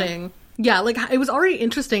interesting. Value. Yeah, like it was already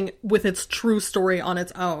interesting with its true story on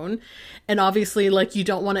its own. And obviously like you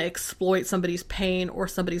don't want to exploit somebody's pain or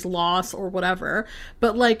somebody's loss or whatever.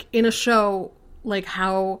 But like in a show, like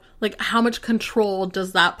how much control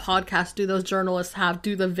does that podcast, do those journalists have,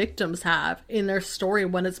 do the victims have in their story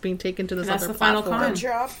when it's being taken to this other platform?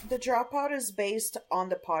 The Dropout is based on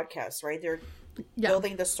the podcast, right? They're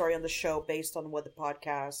building the story on the show based on what the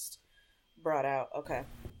podcast brought out. Okay.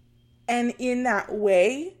 And in that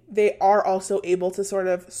way, they are also able to sort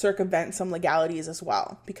of circumvent some legalities as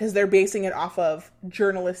well, because they're basing it off of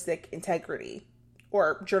journalistic integrity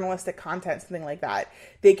or journalistic content, something like that.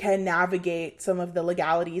 They can navigate some of the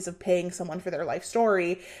legalities of paying someone for their life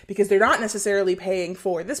story, because they're not necessarily paying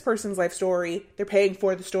for this person's life story. They're paying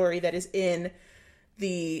for the story that is in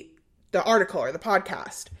the article or the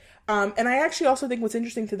podcast. And I actually also think what's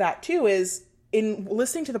interesting to that too is in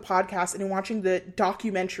listening to the podcast and in watching the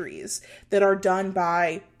documentaries that are done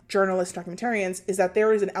by journalist documentarians is that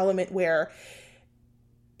there is an element where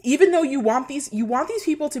even though you want these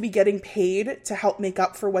people to be getting paid to help make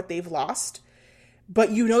up for what they've lost, but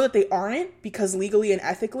you know that they aren't, because legally and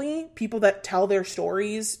ethically, people that tell their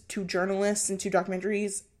stories to journalists and to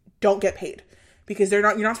documentaries don't get paid, because you're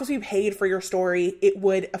not supposed to be paid for your story. It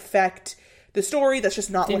would affect the story. That's just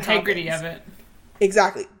not what happens. The integrity of it.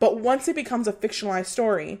 Exactly. But once it becomes a fictionalized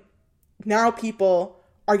story, now people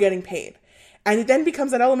are getting paid. And it then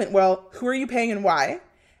becomes that element, well, who are you paying and why?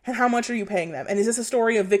 And how much are you paying them? And is this a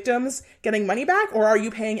story of victims getting money back, or are you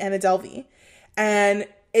paying Anna Delvey? And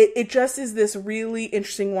it just is this really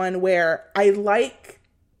interesting one where I like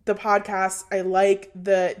the podcasts, I like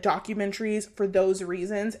the documentaries for those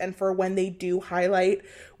reasons, and for when they do highlight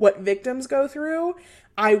what victims go through.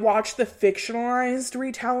 I watch the fictionalized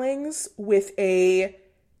retellings with a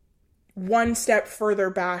one step further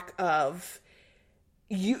back of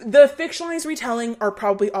the fictionalized retelling are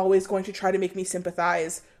probably always going to try to make me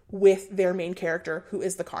sympathize with their main character, who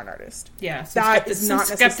is the con artist. Yeah, so that is not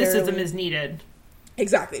skepticism is needed.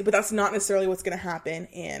 Exactly, but that's not necessarily what's going to happen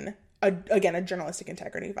in a journalistic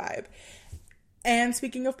integrity vibe. And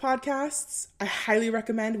speaking of podcasts, I highly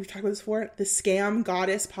recommend, we've talked about this before, the Scam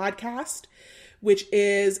Goddess podcast, which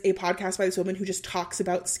is a podcast by this woman who just talks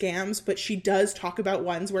about scams, but she does talk about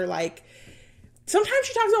ones where, like, sometimes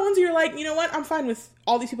she talks about ones where you're like, you know what, I'm fine with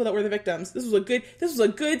all these people that were the victims. This was a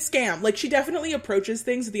good scam. Like, she definitely approaches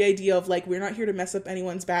things with the idea of, like, we're not here to mess up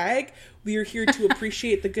anyone's bag. We are here to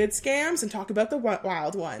appreciate the good scams and talk about the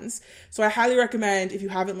wild ones. So I highly recommend, if you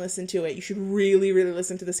haven't listened to it, you should really, really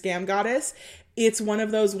listen to the Scam Goddess. It's one of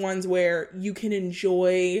those ones where you can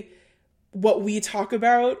enjoy what we talk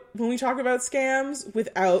about when we talk about scams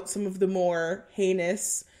without some of the more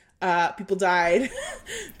heinous, people died.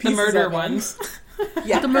 The murder ones.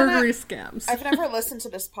 Yeah, the murdery scams. I've never listened to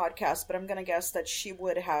this podcast, but I'm going to guess that she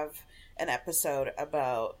would have an episode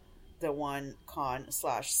about the one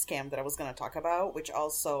con/scam that I was going to talk about, which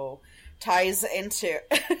also ties into...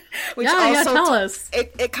 tell us.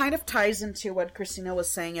 It kind of ties into what Christina was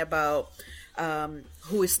saying about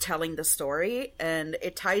who is telling the story, and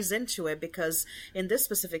it ties into it because in this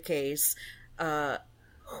specific case,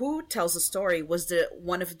 who tells the story was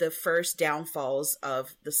one of the first downfalls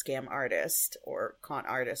of the scam artist or con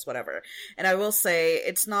artist, whatever. And I will say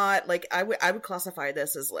it's not like I would classify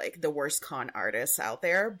this as like the worst con artist out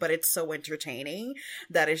there, but it's so entertaining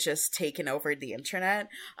that it's just taken over the internet.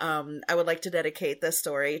 I would like to dedicate this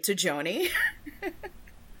story to Joni.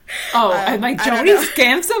 Oh, and like Joni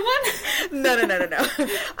scammed someone? No.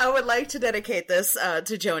 I would like to dedicate this to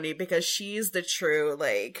Joni because she's the true,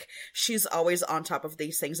 like, she's always on top of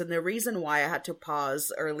these things. And the reason why I had to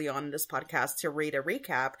pause early on in this podcast to read a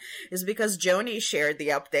recap is because Joni shared the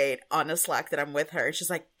update on a Slack that I'm with her. She's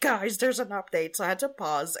like, guys, there's an update. So I had to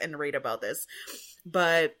pause and read about this.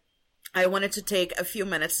 But I wanted to take a few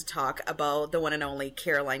minutes to talk about the one and only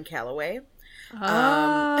Caroline Calloway.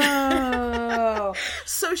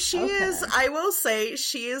 So she is, I will say,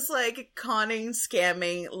 she is like conning,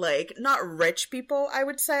 scamming, like not rich people, I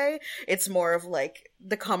would say. It's more of like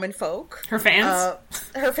the common folk. Her fans?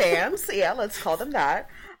 Her fans, yeah, let's call them that.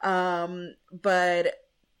 But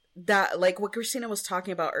that, like what Christina was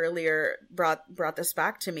talking about earlier brought this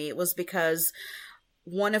back to me was because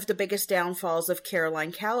one of the biggest downfalls of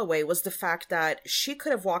Caroline Calloway was the fact that she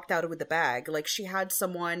could have walked out with the bag. Like, she had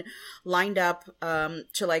someone lined up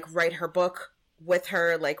to, like, write her book with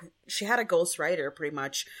her. Like, she had a ghostwriter, pretty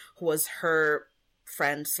much, who was her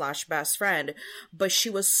friend/best friend. But she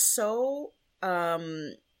was so...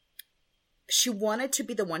 she wanted to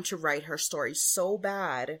be the one to write her story so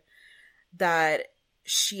bad that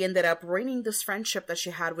she ended up ruining this friendship that she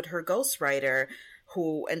had with her ghostwriter,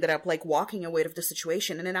 who ended up like walking away of the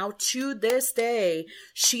situation. And now to this day,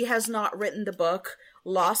 she has not written the book,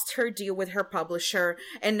 lost her deal with her publisher,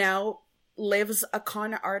 and now lives a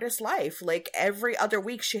con artist life. Like every other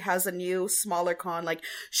week she has a new smaller con. Like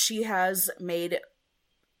she has made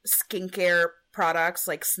skincare products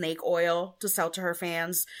like snake oil to sell to her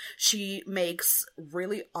fans. She makes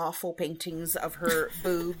really awful paintings of her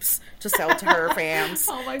boobs to sell to her fans.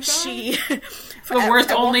 Oh my god. The worst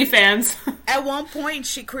OnlyFans. At one point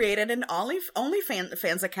she created an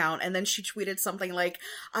OnlyFans account, and then she tweeted something like,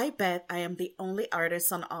 I bet I am the only artist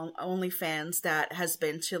on OnlyFans that has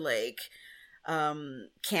been to like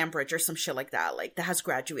Cambridge or some shit like that has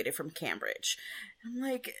graduated from Cambridge. I'm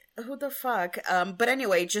like, who the fuck? But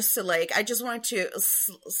anyway, just to like, I just wanted to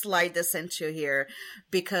slide this into here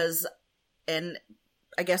because, and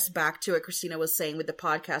I guess back to what Christina was saying with the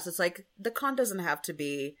podcast, it's like, the con doesn't have to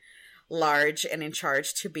be large and in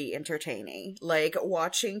charge to be entertaining. Like,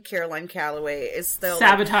 watching Caroline Calloway is still...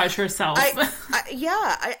 Sabotage herself.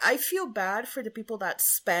 I feel bad for the people that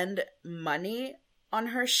spend money on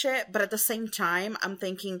her shit, but at the same time, I'm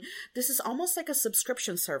thinking this is almost like a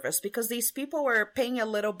subscription service because these people are paying a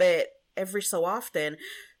little bit every so often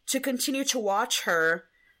to continue to watch her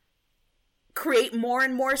create more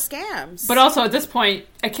and more scams. But also at this point,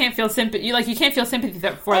 I can't feel sympathy. You can't feel sympathy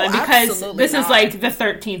for them because this is like the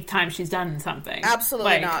 13th time she's done something.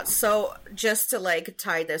 Absolutely not. So just to like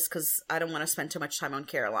tie this, because I don't want to spend too much time on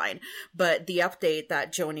Caroline, but the update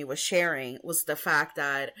that Joni was sharing was the fact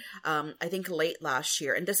that I think late last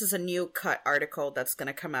year, and this is a new cut article that's going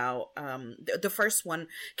to come out. The first one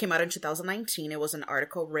came out in 2019. It was an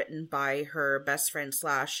article written by her best friend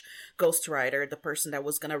 / ghostwriter, the person that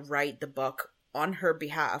was going to write the book on her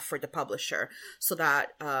behalf for the publisher. So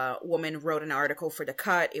that woman wrote an article for The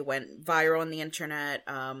Cut. It went viral on the internet.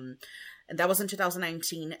 And that was in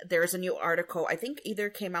 2019. There's a new article, I think either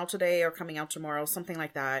came out today or coming out tomorrow, something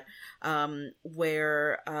like that,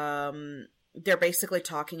 where they're basically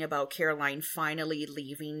talking about Caroline finally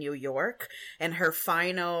leaving New York, and her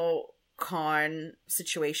final con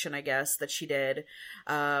situation, I guess, that she did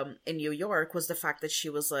in New York was the fact that she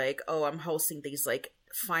was like, oh, I'm hosting these like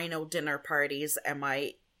final dinner parties at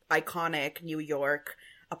my iconic New York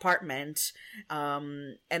apartment,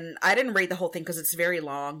 and I didn't read the whole thing because it's very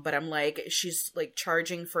long, but I'm like, she's like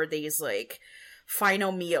charging for these like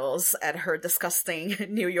final meals at her disgusting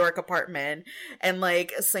New York apartment, and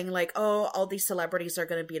like saying like, oh, all these celebrities are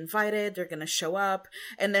going to be invited, they're going to show up,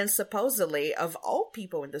 and then supposedly, of all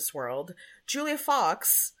people in this world, Julia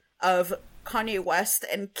Fox of Kanye West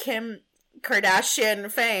and Kim Kardashian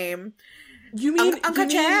fame. You mean Uncut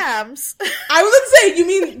Jams? I was gonna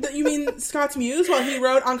say, you mean Scott's Muse while he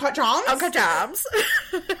wrote Uncut Jams? Uncut Jams.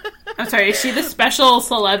 I'm sorry, is she the special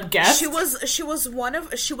celeb guest? She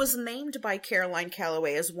was named by Caroline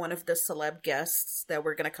Calloway as one of the celeb guests that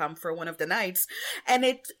were gonna come for one of the nights, and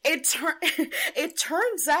it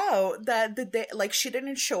turns out that the day, like, she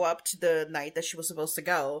didn't show up to the night that she was supposed to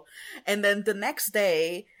go, and then the next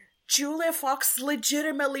day, Julia Fox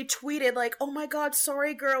legitimately tweeted like, oh my god,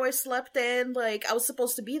 sorry girl, I slept in, like, I was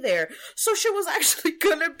supposed to be there. So she was actually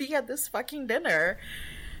gonna be at this fucking dinner.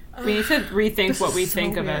 We need to rethink what we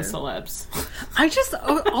think of as celebs. I just,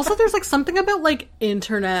 also there's like something about like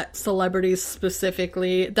internet celebrities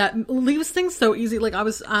specifically that leaves things so easy. Like I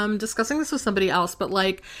was discussing this with somebody else, but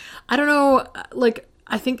like, I don't know, like,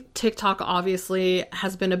 I think TikTok obviously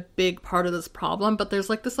has been a big part of this problem, but there's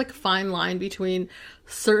like this like fine line between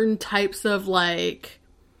certain types of like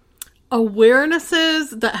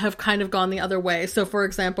awarenesses that have kind of gone the other way. So for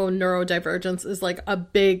example, neurodivergence is like a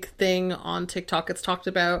big thing on TikTok. It's talked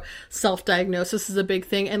about. Self-diagnosis is a big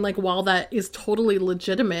thing. And like, while that is totally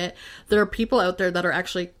legitimate, there are people out there that are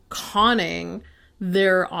actually conning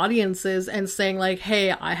their audiences and saying like,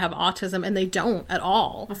 hey, I have autism, and they don't at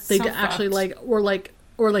all. That's they so actually fucked.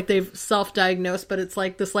 or they've self-diagnosed, but it's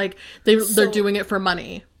like this, like they're doing it for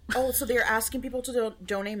money. Oh, so they're asking people to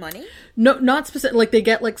donate money? No, not specific. Like they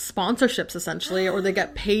get like sponsorships essentially, or they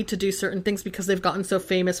get paid to do certain things because they've gotten so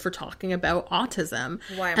famous for talking about autism.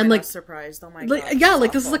 Why am and I like, not surprised? Oh my like, god! Yeah,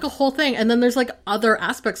 like this is like a whole thing. And then there's like other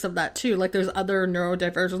aspects of that too. Like there's other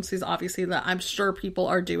neurodivergencies, obviously, that I'm sure people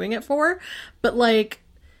are doing it for, but like,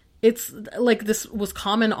 it's like this was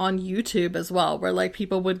common on YouTube as well, where like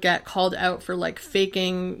people would get called out for like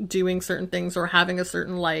faking doing certain things or having a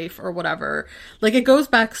certain life or whatever. Like it goes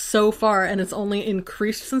back so far, and it's only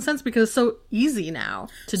increased since then because it's so easy now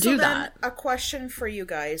to do that. A question for you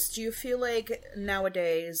guys. Do you feel like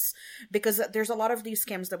nowadays, because there's a lot of these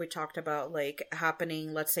scams that we talked about like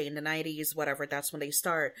happening, let's say in the 90s, whatever, that's when they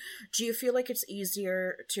start. Do you feel like it's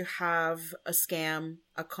easier to have a scam,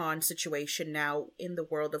 a con situation now in the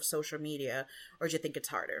world of social media, or do you think it's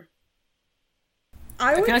harder?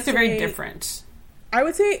 I feel like they're very different. I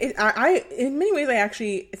would say I in many ways I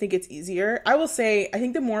actually think it's easier. I will say I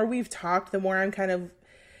think the more we've talked, the more I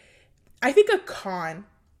think a con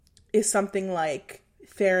is something like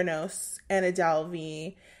Theranos and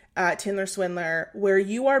Adelphi, Tinder Swindler, where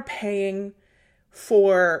you are paying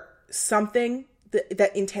for something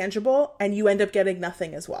that intangible, and you end up getting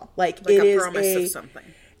nothing as well. Like it is a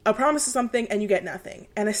promise of something, and you get nothing.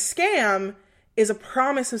 And a scam is a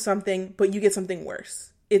promise of something, but you get something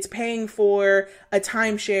worse. It's paying for a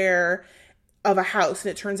timeshare of a house,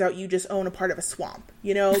 and it turns out you just own a part of a swamp.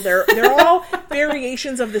 You know, they're all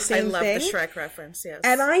variations of the same thing. I love the Shrek reference, yes.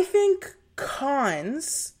 And I think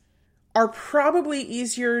cons are probably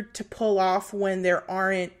easier to pull off when there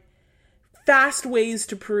aren't fast ways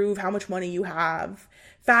to prove how much money you have,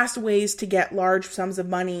 fast ways to get large sums of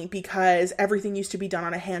money, because everything used to be done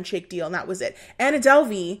on a handshake deal, and that was it. Anna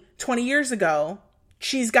Delvey, 20 years ago,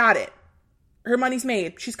 she's got it. Her money's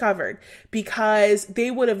made. She's covered. Because they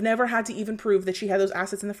would have never had to even prove that she had those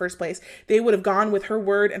assets in the first place. They would have gone with her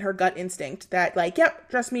word and her gut instinct that, like, yep,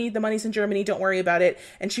 trust me, the money's in Germany, don't worry about it.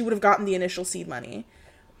 And she would have gotten the initial seed money.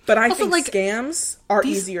 But I think like, scams are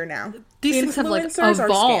easier now. These things have like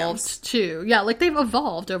evolved too. Yeah, like they've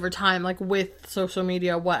evolved over time, like with social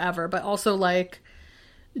media, whatever. But also like,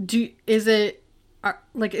 is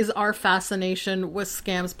our fascination with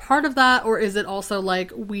scams part of that, or is it also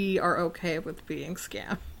like we are okay with being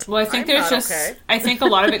scammed? Well, I think I think a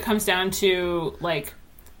lot of it comes down to like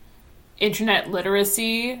internet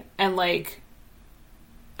literacy and like,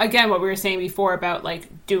 again, what we were saying before about,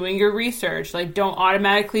 like, doing your research. Like, don't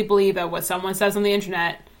automatically believe that what someone says on the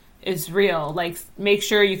internet is real. Like, make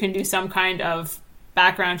sure you can do some kind of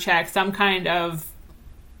background check, some kind of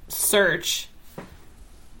search.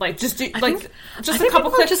 Like, just do, like, just a couple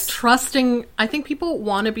clicks. Just trusting. I think people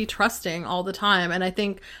want to be trusting all the time. And I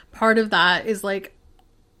think part of that is, like,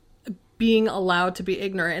 being allowed to be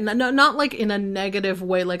ignorant. And not like in a negative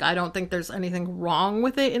way. Like, I don't think there's anything wrong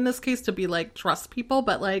with it in this case to be, like, trust people.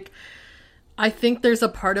 But, like, I think there's a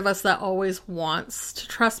part of us that always wants to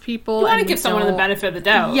trust people. You want to give someone the benefit of the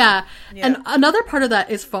doubt. Yeah. And another part of that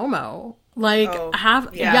is FOMO. Like,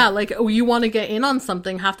 like, you want to get in on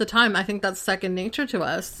something half the time. I think that's second nature to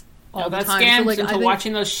us all the time. Scams, so, like, until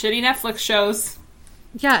watching those shitty Netflix shows.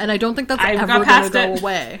 Yeah, and I don't think that's ever going to go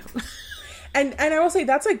away. And I will say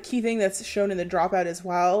that's a key thing that's shown in the Dropout as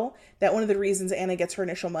well, that one of the reasons Anna gets her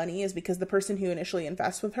initial money is because the person who initially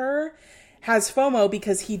invests with her has FOMO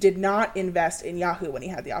because he did not invest in Yahoo when he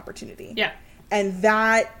had the opportunity. Yeah. And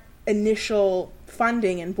that initial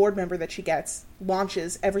funding and board member that she gets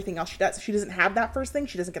launches everything else she does. If she doesn't have that first thing,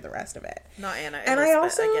 she doesn't get the rest of it. Not Anna. And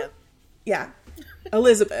Elizabeth, I also,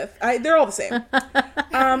 Elizabeth. They're all the same.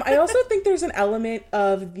 I also think there's an element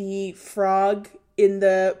of the frog in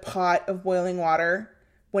the pot of boiling water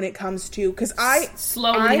when it comes to, because I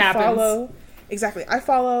follow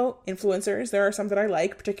influencers. There are some that I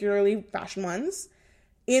like, particularly fashion ones.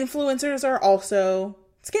 Influencers are also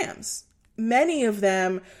scams. Many of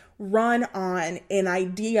them run on an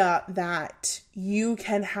idea that you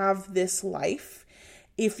can have this life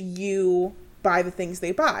if you buy the things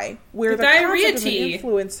they buy. Where the concept of an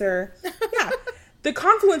influencer, the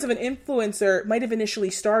confluence of an influencer might have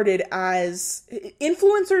initially started as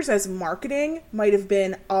influencers as marketing might have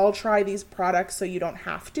been, I'll try these products so you don't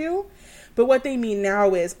have to. But what they mean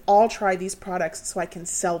now is, I'll try these products so I can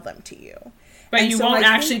sell them to you. But you won't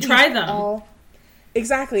actually try them.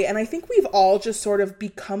 Exactly. And I think we've all just sort of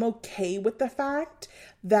become okay with the fact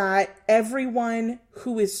that everyone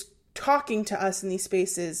who is talking to us in these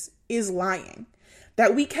spaces is lying.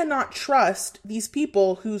 That we cannot trust these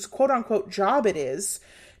people whose quote unquote job it is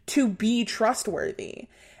to be trustworthy.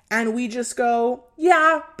 And we just go,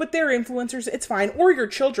 yeah, but they're influencers, it's fine. Or your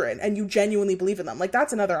children, and you genuinely believe in them. Like,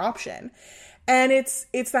 that's another option. And it's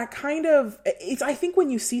that kind of, I think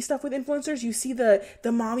when you see stuff with influencers, you see the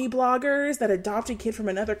mommy bloggers that adopt a kid from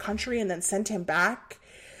another country and then send him back.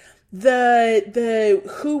 The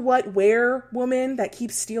who, what, where woman that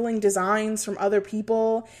keeps stealing designs from other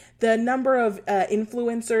people. The number of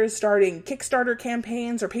influencers starting Kickstarter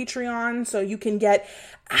campaigns or Patreon so you can get,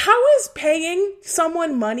 how is paying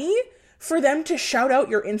someone money for them to shout out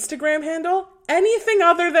your Instagram handle anything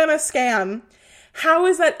other than a scam? How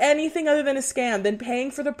is that anything other than a scam than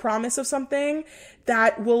paying for the promise of something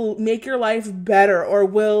that will make your life better or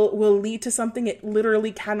will lead to something it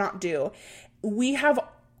literally cannot do? We have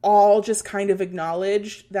all just kind of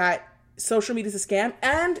acknowledged that social media is a scam,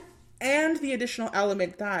 and the additional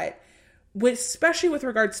element that, especially with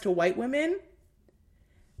regards to white women,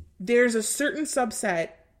 there's a certain subset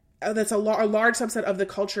that's a large subset of the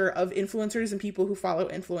culture of influencers and people who follow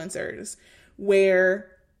influencers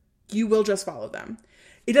where you will just follow them.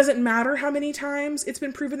 It doesn't matter how many times it's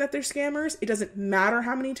been proven that they're scammers. It doesn't matter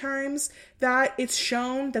how many times that it's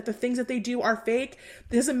shown that the things that they do are fake.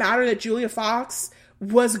 It doesn't matter that Julia Fox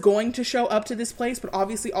was going to show up to this place, but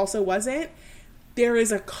obviously also wasn't. There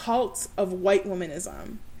is a cult of white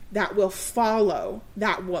womanism that will follow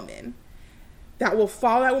that woman. That will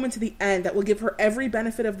follow that woman to the end, that will give her every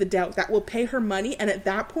benefit of the doubt, that will pay her money, and at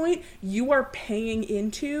that point, you are paying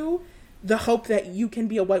into the hope that you can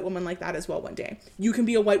be a white woman like that as well one day. You can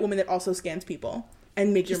be a white woman that also scans people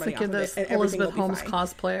and make your money off of it, and everything will be fine. Elizabeth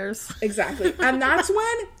Holmes cosplayers. Exactly. And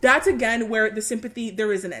that's again where the sympathy,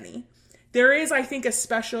 there isn't any. There is, I think, a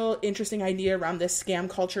special interesting idea around this scam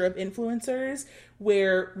culture of influencers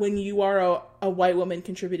where when you are a white woman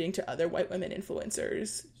contributing to other white women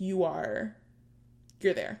influencers, you're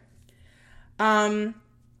there.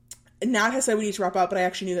 Nat has said we need to wrap up, but I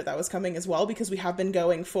actually knew that was coming as well because we have been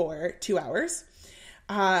going for 2 hours.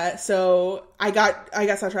 So I got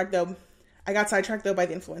sidetracked though. I got sidetracked though by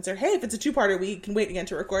the influencer. Hey, if it's a 2-parter, we can wait again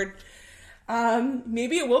to record.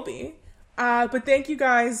 Maybe it will be. But thank you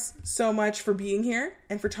guys so much for being here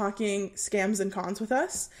and for talking scams and cons with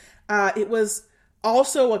us. It was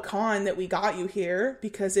also a con that we got you here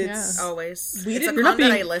because it's always we it's didn't a con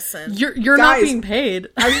that I listen. You're guys, not being paid.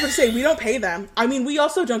 I was going to say we don't pay them. I mean, we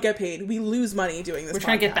also don't get paid. We lose money doing this. We're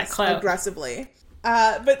trying to get that clout aggressively.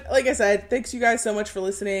 But like I said, thanks you guys so much for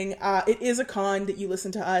listening. It is a con that you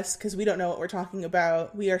listen to us because we don't know what we're talking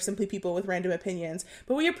about. We are simply people with random opinions,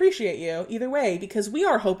 but we appreciate you either way because we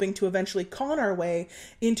are hoping to eventually con our way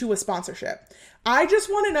into a sponsorship. I just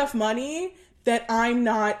want enough money that I'm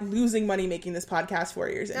not losing money making this podcast 4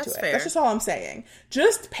 years into it. Fair. That's just all I'm saying.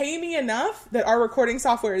 Just pay me enough that our recording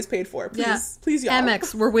software is paid for. Please, please, y'all.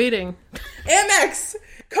 Amex, we're waiting. Amex,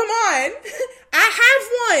 come on.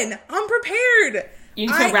 I have one. I'm prepared. You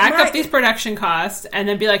need to rack up these production costs and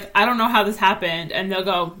then be like, I don't know how this happened. And they'll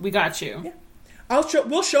go, we got you. Yeah.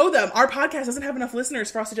 We'll show them. Our podcast doesn't have enough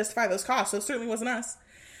listeners for us to justify those costs, so it certainly wasn't us.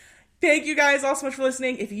 Thank you guys all so much for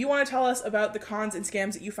listening. If you want to tell us about the cons and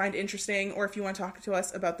scams that you find interesting, or if you want to talk to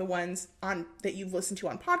us about the ones that you've listened to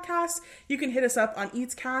on podcasts, you can hit us up on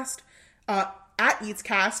EatsCast, at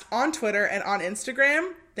EatsCast, on Twitter and on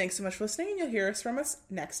Instagram. Thanks so much for listening, and you'll hear us from us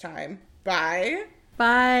next time. Bye.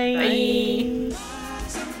 Bye. Bye.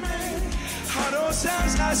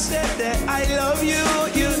 I said that I love you,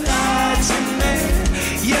 you lied to me.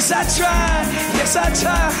 Yes, I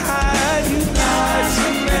tried.